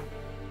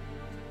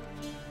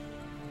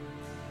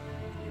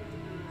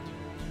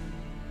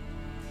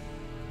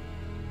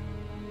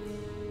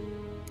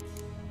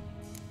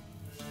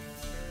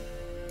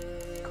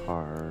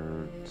 Card.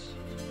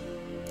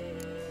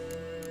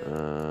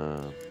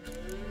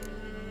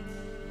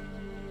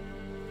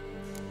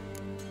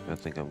 I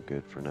think I'm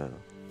good for now.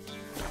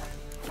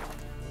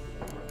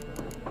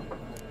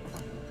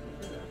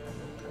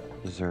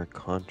 Is there a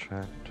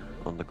contract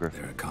on the griffin?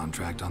 Is there a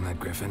contract on that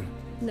griffin?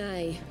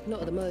 Nay,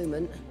 not at the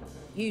moment.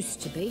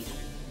 Used to be.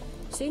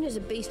 Soon as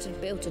a beast had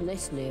built a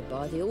nest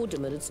nearby, the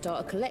alderman would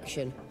start a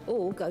collection,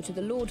 or go to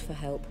the Lord for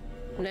help.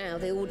 Now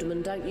the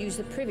aldermen don't use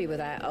the privy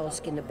without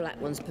asking the Black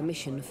One's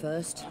permission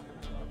first.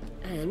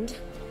 And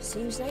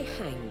seems they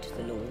hanged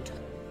the Lord.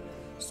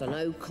 So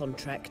no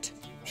contract.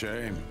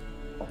 Shame.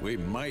 We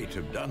might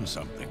have done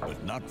something,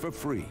 but not for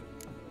free.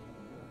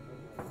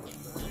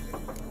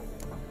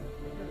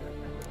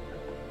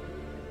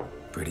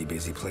 Pretty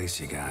busy place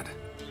you got.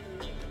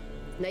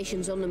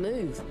 Nations on the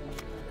move.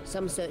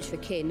 Some search for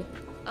kin,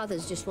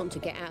 others just want to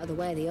get out of the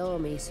way of the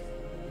armies.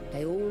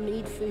 They all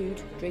need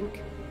food,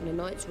 drink, and a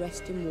night's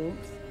rest in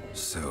warmth.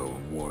 So,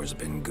 war's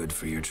been good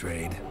for your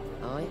trade?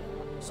 Aye,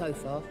 so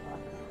far.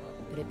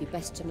 But it'd be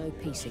best to know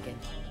peace again.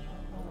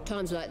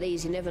 Times like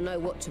these, you never know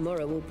what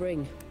tomorrow will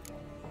bring.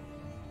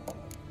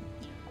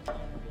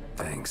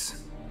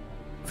 Thanks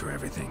for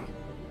everything.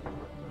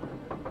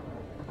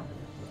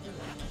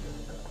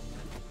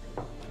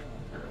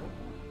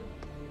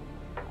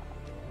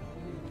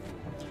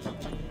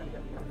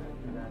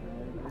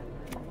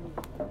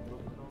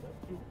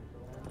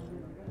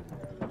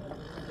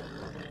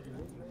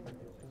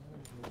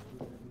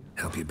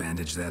 Help you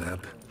bandage that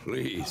up?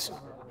 Please.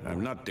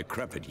 I'm not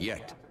decrepit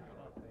yet.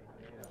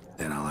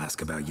 Then I'll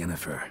ask about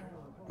Yennefer.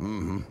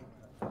 Mm-hmm.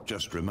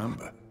 Just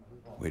remember,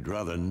 we'd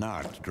rather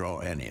not draw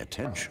any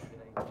attention.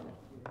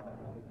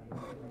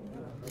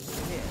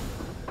 Here,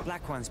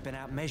 Black One's been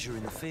out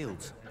measuring the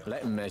fields.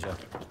 Let him measure.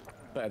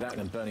 Better that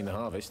than burning the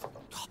harvest.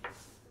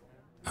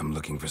 I'm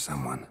looking for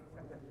someone.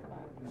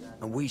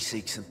 And we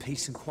seek some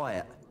peace and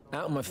quiet.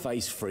 Out of my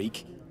face,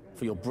 freak.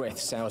 For your breath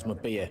sours my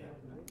beer.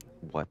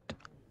 What?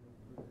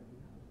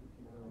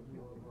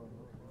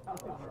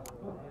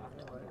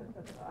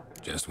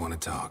 Just want to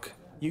talk.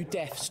 You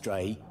deaf,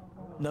 Stray?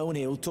 No one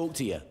here'll talk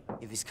to you.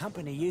 If it's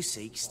company you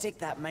seek, stick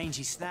that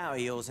mangy snout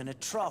of yours in a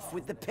trough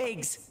with the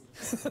pigs.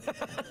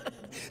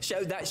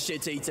 Show that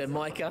shit-eater,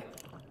 Micah.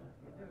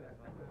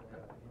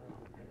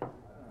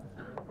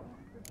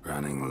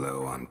 Running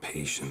low on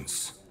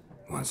patience.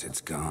 Once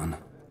it's gone,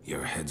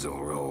 your heads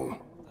will roll.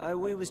 Oh,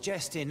 we was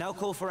jesting. No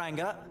call for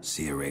anger.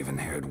 See a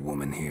raven-haired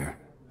woman here,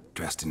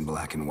 dressed in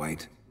black and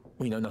white?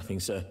 We know nothing,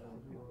 sir.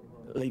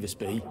 Leave us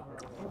be.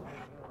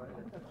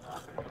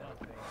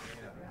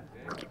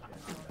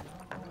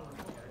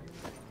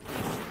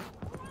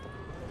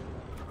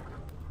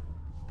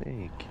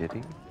 Hey,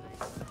 kitty.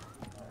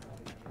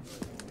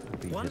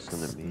 Be Once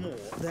hissing at me. more,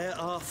 there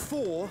are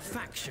 4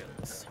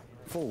 factions.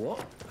 4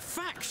 what?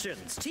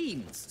 Factions,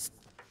 teams.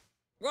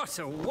 What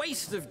a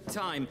waste of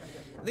time.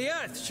 The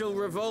Earth shall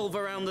revolve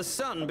around the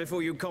sun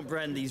before you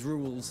comprehend these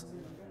rules.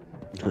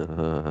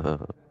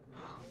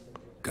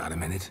 Got a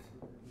minute?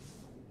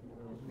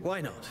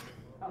 Why not?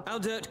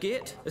 Aldert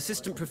Geert,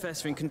 Assistant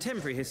Professor in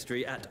Contemporary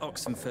History at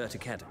Oxenfurt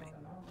Academy.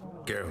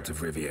 Geralt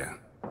of Rivia,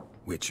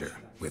 Witcher,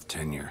 with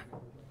tenure.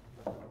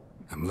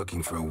 I'm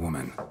looking for a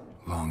woman.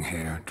 Long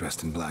hair,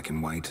 dressed in black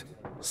and white.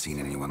 Seen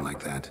anyone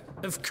like that?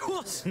 Of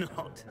course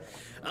not.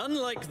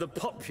 Unlike the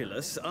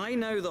populace, I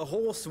know the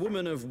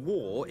horsewoman of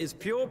war is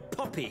pure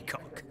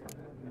poppycock.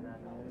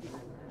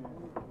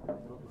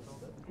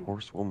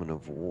 Horsewoman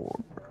of war.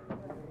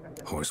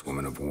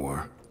 Horsewoman of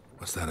war?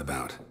 What's that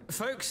about?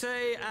 Folks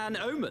say an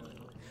omen.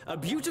 A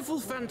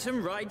beautiful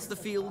phantom rides the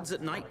fields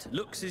at night,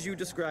 looks as you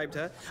described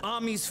her.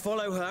 Armies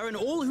follow her, and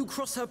all who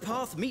cross her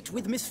path meet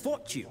with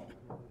misfortune.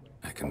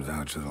 I can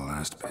vouch for the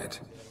last bit.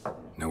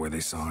 Know where they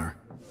saw her?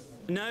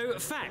 No,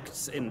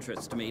 facts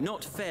interest me,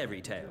 not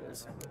fairy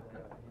tales.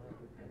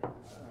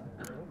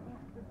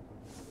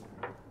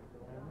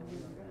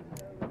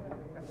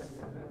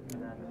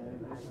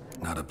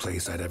 Not a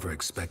place I'd ever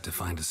expect to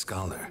find a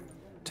scholar.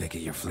 Take it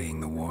you're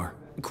fleeing the war?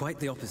 Quite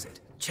the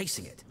opposite.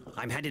 Chasing it.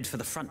 I'm headed for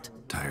the front.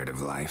 Tired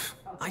of life?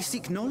 I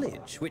seek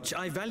knowledge, which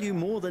I value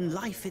more than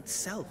life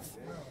itself.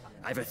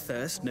 I've a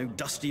thirst no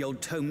dusty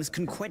old tomes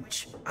can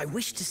quench. I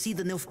wish to see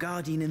the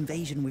Nilfgaardian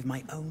invasion with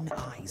my own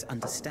eyes,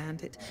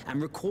 understand it,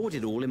 and record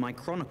it all in my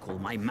chronicle,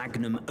 my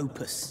magnum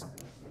opus.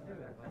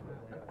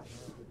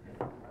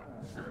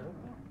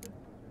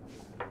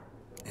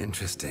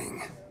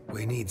 Interesting.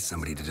 We need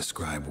somebody to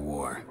describe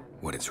war,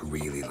 what it's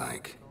really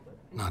like.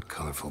 Not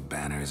colorful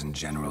banners and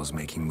generals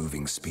making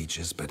moving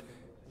speeches, but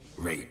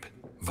rape,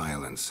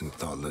 violence, and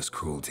thoughtless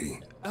cruelty.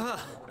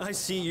 Ah, I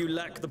see you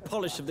lack the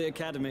polish of the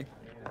Academy.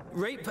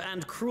 Rape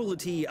and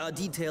cruelty are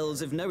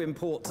details of no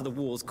import to the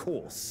war's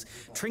course.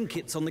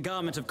 Trinkets on the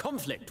garment of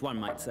conflict, one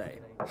might say.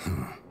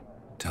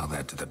 Tell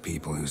that to the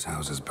people whose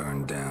houses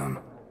burned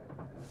down.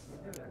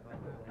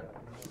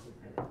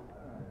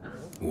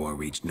 War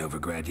reached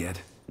Novigrad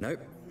yet?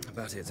 Nope,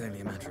 but it's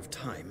only a matter of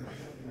time.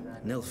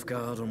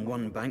 Nilfgaard on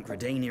one bank,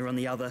 Redania on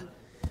the other.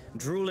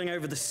 Drooling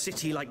over the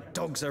city like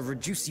dogs over a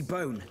juicy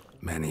bone.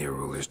 Many a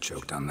ruler's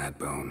choked on that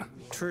bone.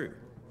 True.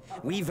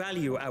 We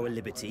value our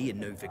liberty in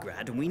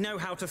Novigrad, and we know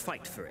how to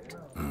fight for it.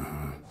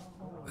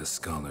 The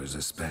scholars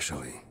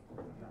especially.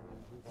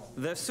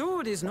 The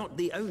sword is not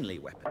the only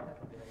weapon.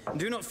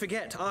 Do not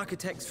forget,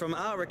 architects from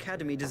our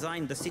academy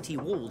designed the city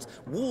walls.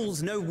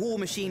 Walls no war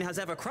machine has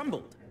ever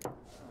crumbled.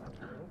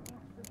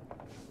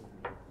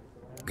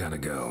 Gotta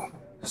go.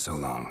 So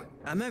long.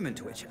 A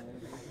moment, Witcher.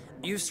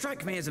 You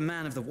strike me as a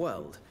man of the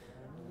world.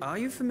 Are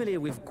you familiar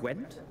with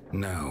Gwent?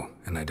 No,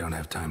 and I don't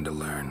have time to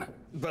learn.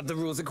 But the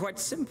rules are quite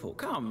simple.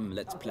 Come,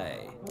 let's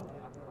play.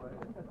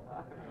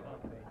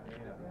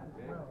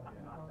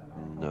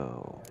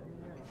 No.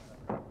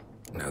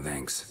 No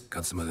thanks.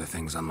 Got some other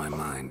things on my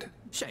mind.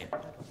 Shame.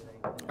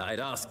 I'd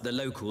ask the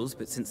locals,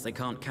 but since they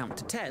can't count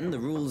to 10, the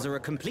rules are a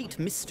complete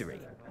mystery.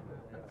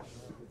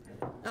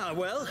 Ah,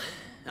 well,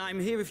 I'm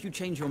here if you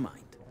change your mind.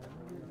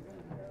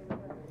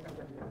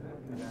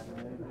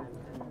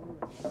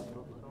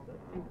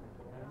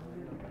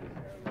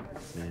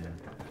 Yeah.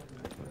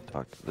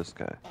 Talk to this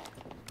guy.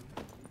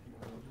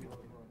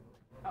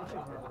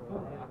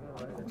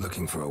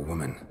 Looking for a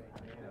woman.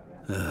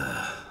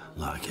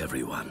 Like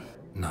everyone.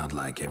 Not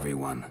like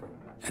everyone.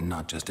 And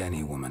not just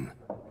any woman.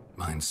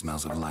 Mine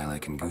smells of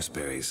lilac and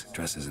gooseberries,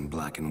 dresses in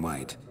black and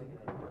white.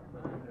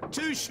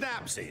 2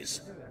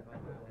 schnapsies.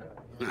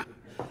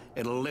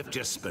 It'll lift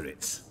your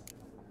spirits.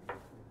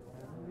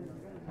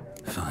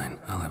 Fine,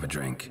 I'll have a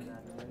drink.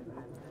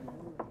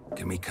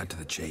 Can we cut to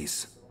the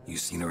chase? You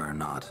seen her or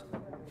not?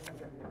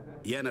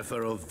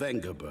 Yennefer of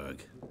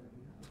Vengerberg.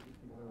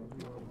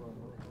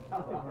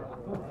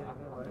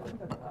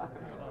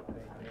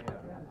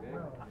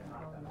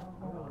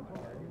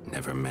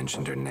 Never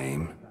mentioned her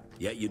name.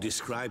 Yet you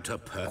described her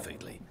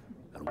perfectly.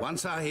 And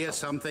once I hear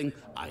something,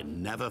 I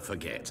never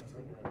forget.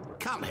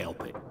 Can't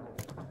help it.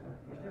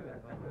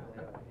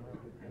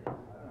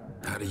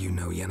 How do you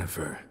know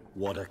Yennefer?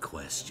 What a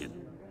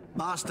question.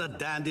 Master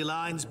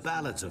Dandelion's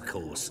ballads, of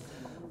course.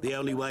 The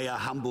only way a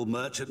humble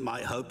merchant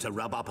might hope to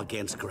rub up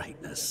against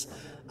greatness.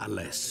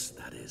 Unless,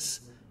 that is,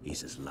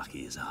 he's as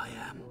lucky as I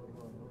am.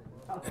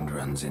 And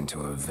runs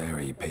into a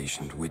very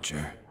patient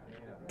witcher.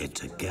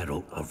 Into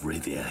Geralt of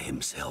Rivia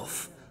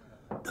himself.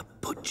 The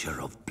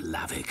Butcher of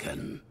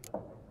Blaviken.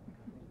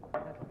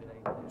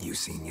 You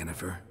seen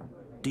Yennefer?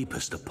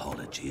 Deepest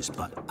apologies,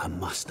 but I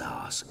must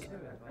ask.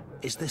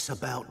 Is this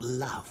about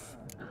love?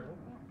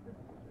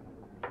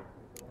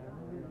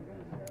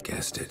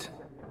 Guessed it.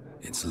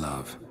 It's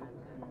love.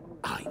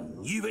 I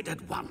knew it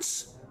at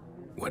once.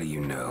 What do you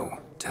know?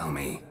 Tell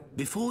me.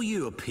 Before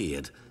you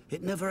appeared,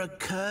 it never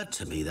occurred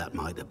to me that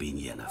might have been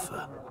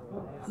Yennefer.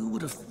 Who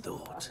would have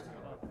thought?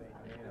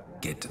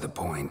 Get to the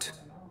point.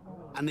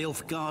 An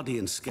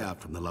Nilfgaardian scout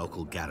from the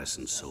local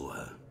garrison saw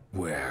her.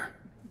 Where?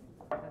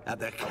 At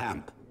their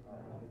camp.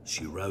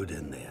 She rode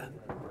in there.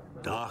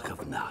 Dark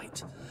of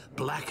night.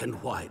 Black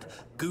and white.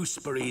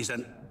 Gooseberries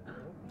and...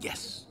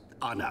 Yes,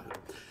 I know.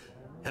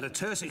 Had a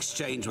terse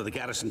exchange with the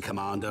garrison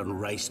commander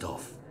and raced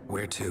off.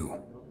 Where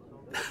to?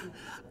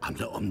 I'm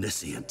not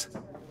omniscient.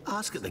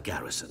 Ask at the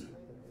garrison.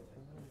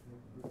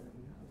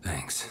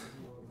 Thanks.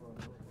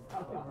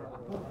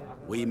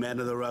 We men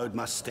of the road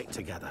must stick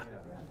together.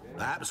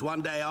 Perhaps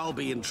one day I'll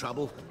be in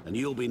trouble, and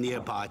you'll be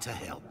nearby to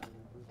help.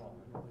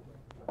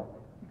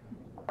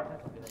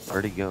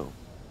 Where'd he go?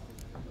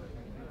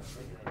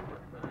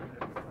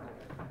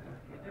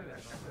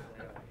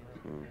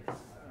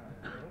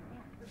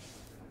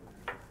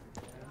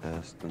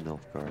 Ask the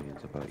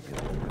Nilfgaardians about you.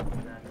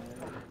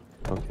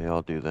 Okay,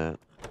 I'll do that.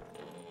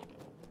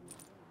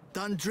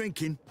 Done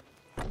drinking?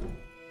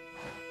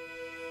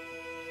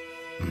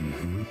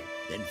 Mm-hmm.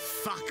 Then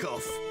fuck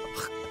off.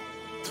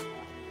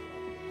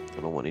 I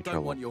don't want any trouble.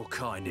 Don't want your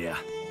kind here.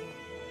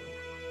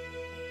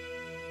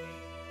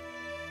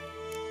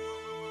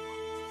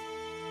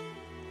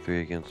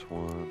 Three against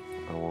one.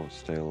 I won't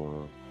stay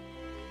long.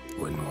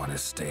 Wouldn't want to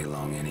stay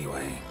long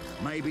anyway.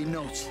 Maybe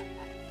not.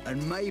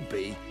 And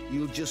maybe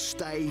you'll just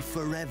stay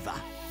forever.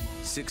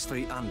 6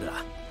 feet under.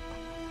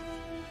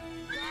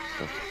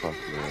 The fuck,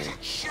 man.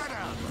 Shut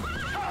up!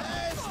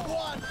 There's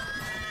one!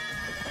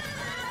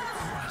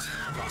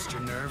 What? Lost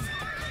your nerve?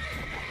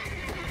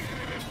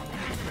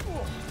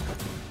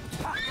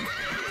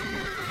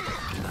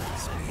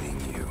 Nice meeting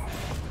you.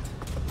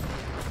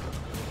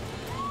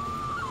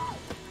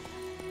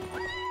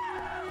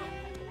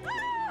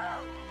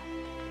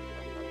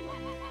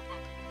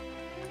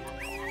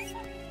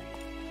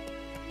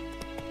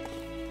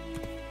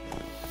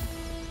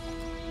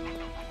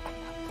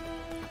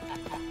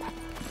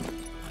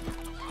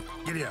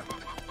 Giddy up.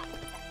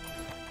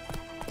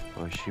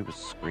 Oh, she was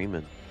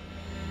screaming.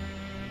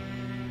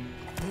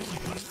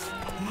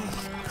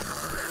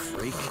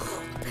 Freak.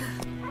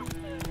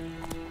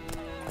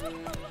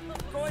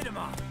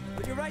 Goidemar,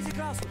 will you raise a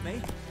glass with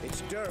me?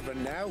 It's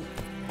Durban now.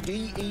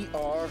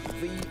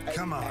 D-E-R-V-A-N.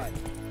 Come on.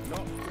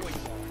 Not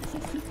Goidemar.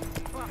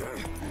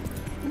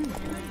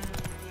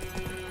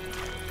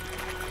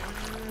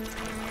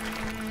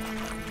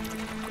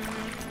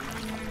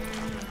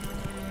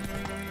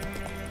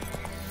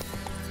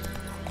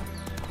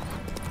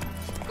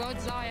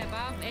 God's eye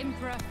above,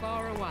 Emperor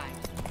far away.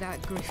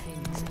 That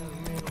griffin's a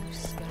real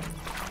spell.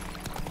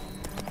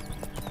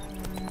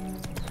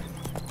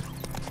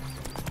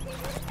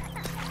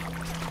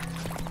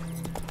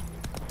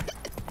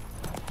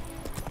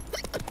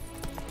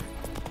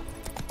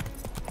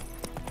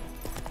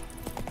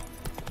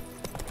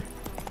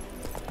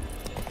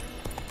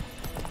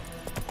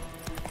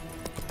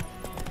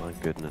 My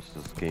goodness,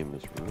 this game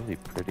is really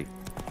pretty.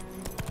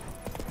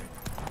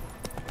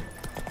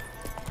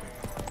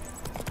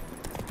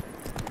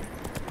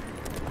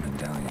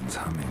 Medallion's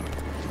humming.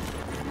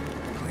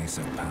 Place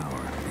of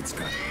power. It's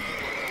got...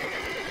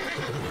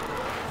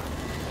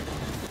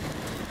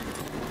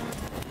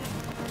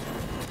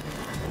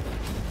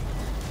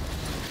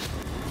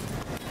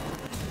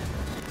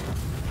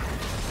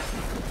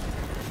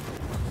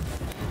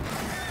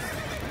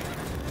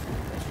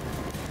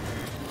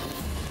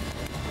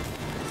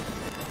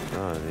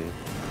 Alrighty.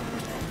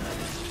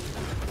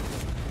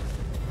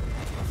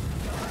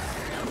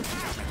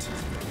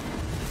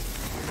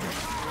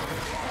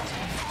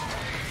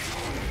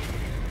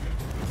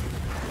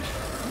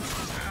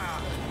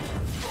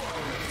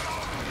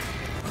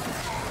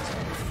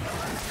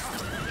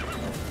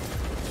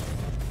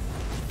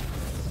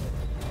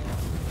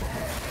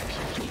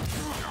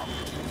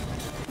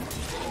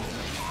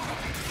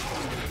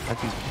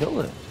 How'd you kill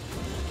it?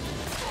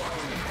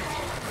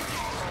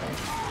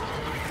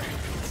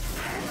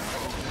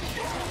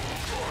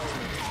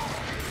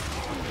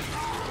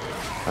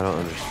 I don't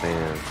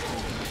understand.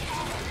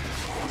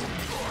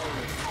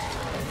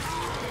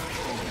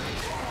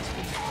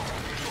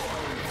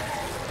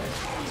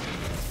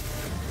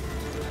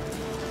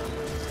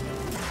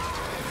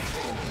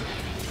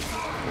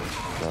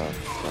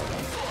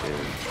 Stuff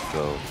is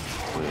go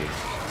please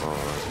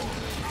on.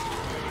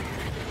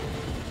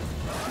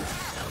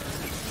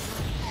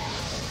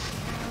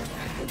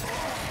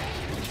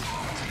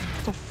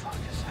 What the fuck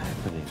is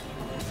happening?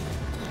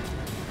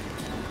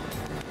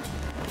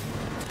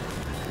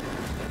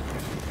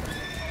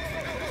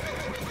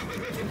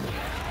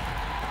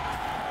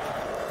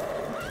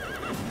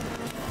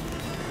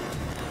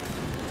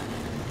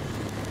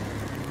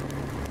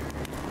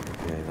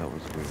 Okay, that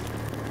was weird.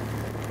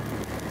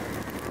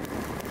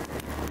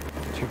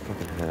 Get your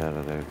fucking head out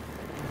of there.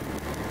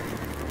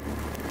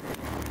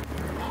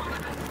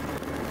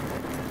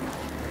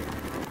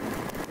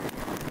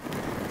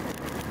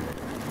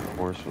 The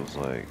horse was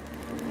like,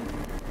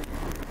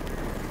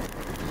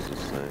 what's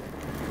this thing?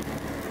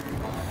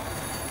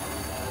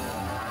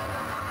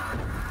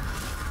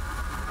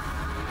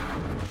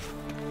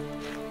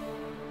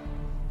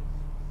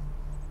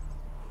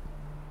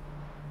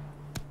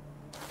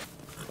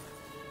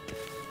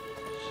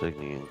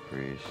 Signy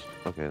increased.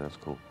 Okay, that's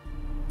cool.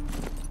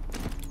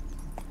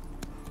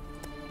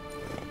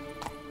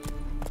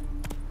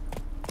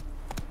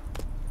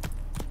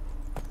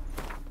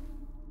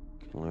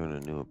 Can learn a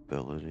new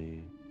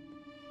ability.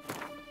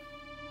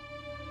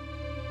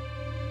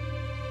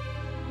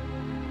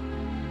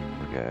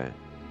 Okay.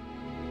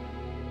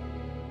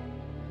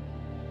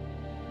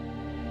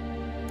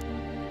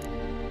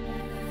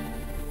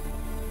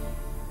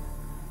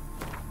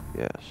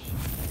 Yes.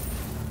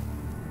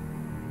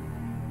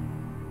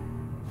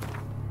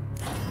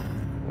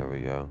 There we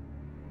go.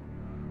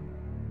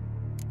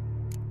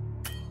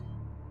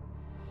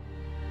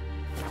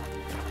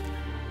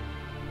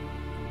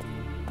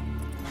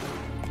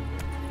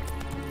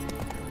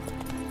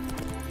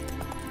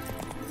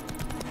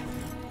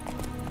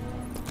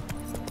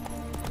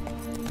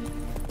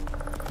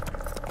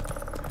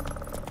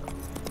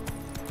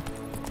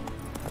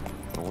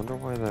 I wonder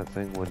why that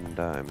thing wouldn't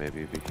die.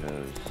 Maybe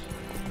because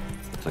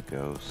it's a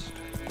ghost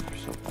or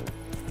something.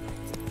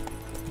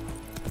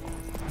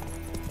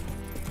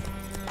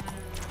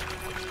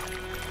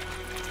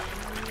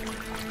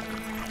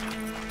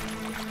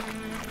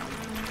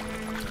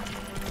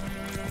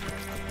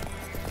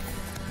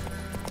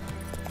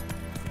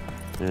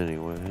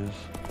 Anyways.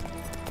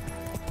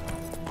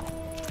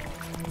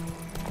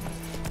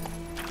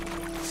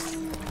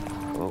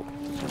 Oh,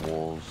 some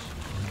wolves.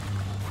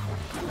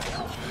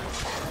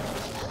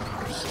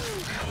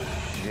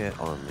 Shit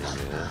on me,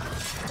 man.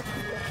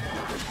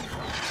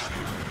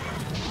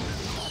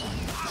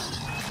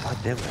 God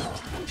damn it.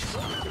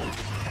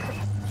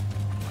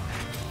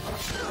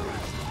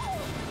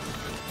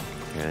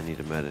 Okay, I need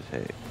to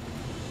meditate.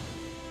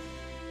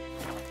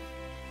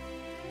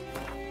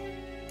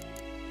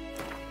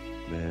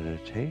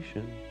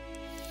 Meditation.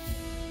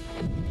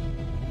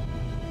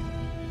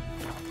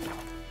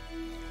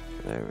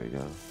 There we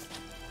go.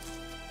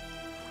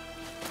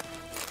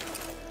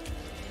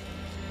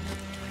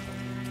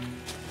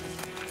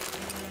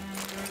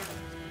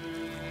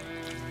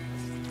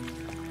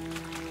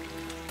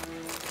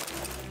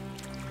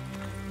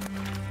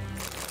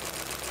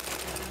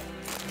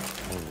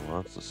 Oh,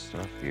 lots of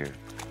stuff here.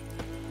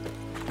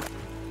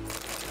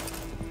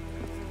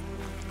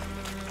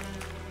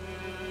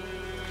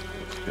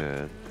 That's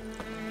good.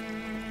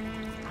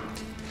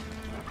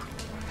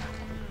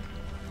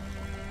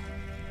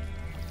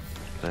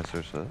 Can I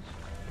search this?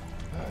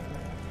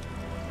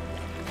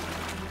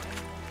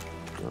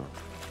 No.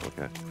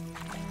 Okay.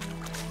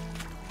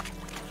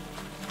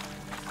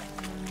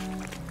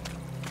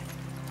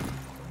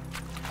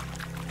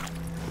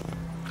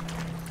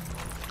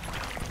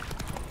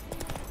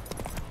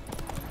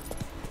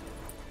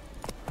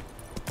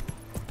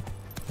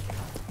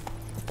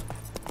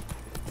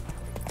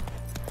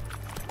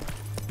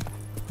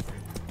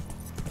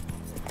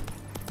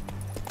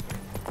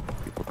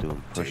 People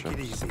doing push-ups. Take it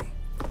easy.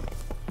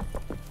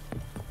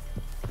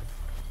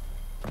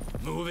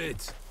 Move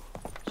it.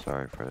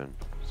 Sorry, friend.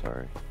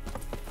 Sorry.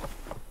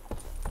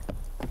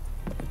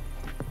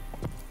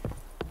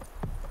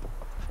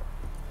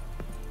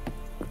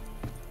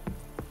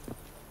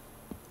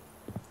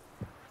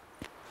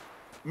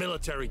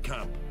 Military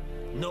camp.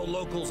 No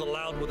locals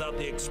allowed without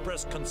the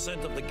express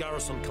consent of the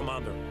garrison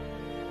commander.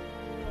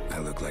 I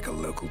look like a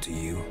local to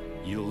you?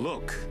 You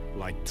look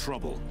like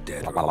trouble.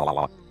 Dead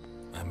wrong.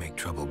 I make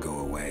trouble go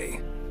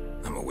away.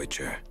 I'm a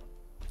witcher.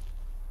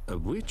 A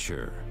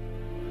witcher?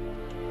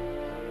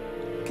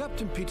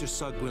 Captain Peter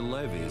Sagwin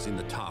Levy is in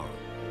the tower.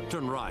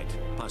 Turn right,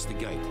 past the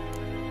gate.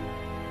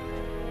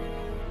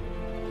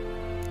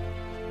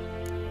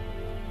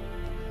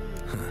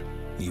 Huh.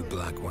 You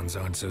black ones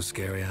aren't so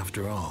scary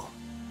after all.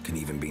 Can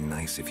even be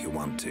nice if you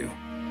want to.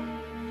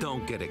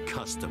 Don't get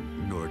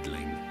accustomed,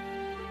 Nordling.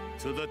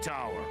 To the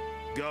tower.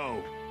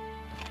 Go.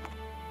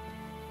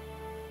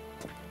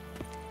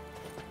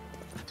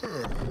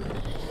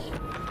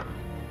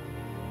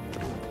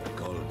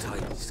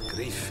 Goltais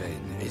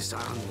Griffin is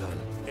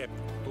Arndal.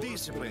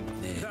 Discipline.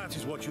 That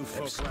is what you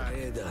folk lack.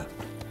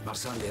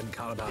 Marsandian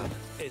Karban.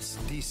 Es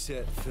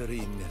diese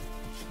Verin.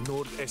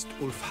 Nord est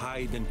Ulf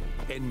Heiden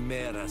en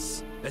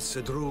Meras. Es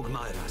drug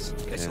Myras.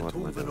 Es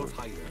Tuven of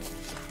Heiden.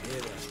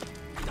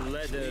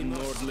 Leda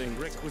Nordling,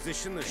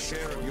 requisition a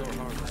share of your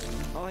harvest.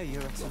 Aye,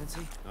 Your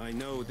Excellency. I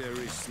know there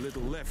is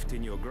little left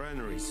in your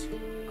granaries.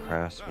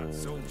 Craftsman.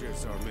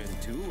 Soldiers are men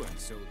too, and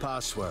so...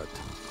 Password.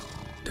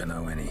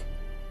 Dunno any.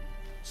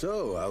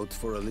 So, out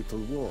for a little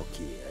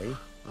walkie, eh?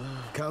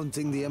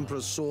 Counting the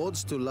Emperor's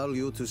swords to lull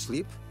you to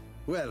sleep?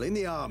 Well, in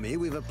the army,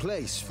 we've a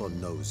place for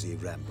nosy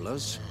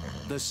ramblers.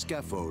 The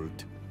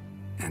scaffold.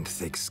 And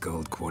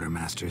thick-skulled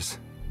quartermasters.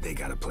 They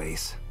got a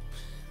place.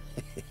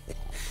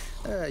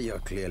 You're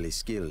clearly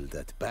skilled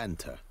at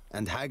banter.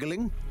 And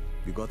haggling?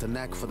 You got a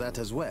knack for that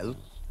as well?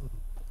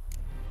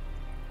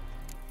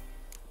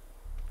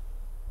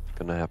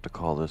 Gonna have to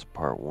call this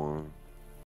part 1.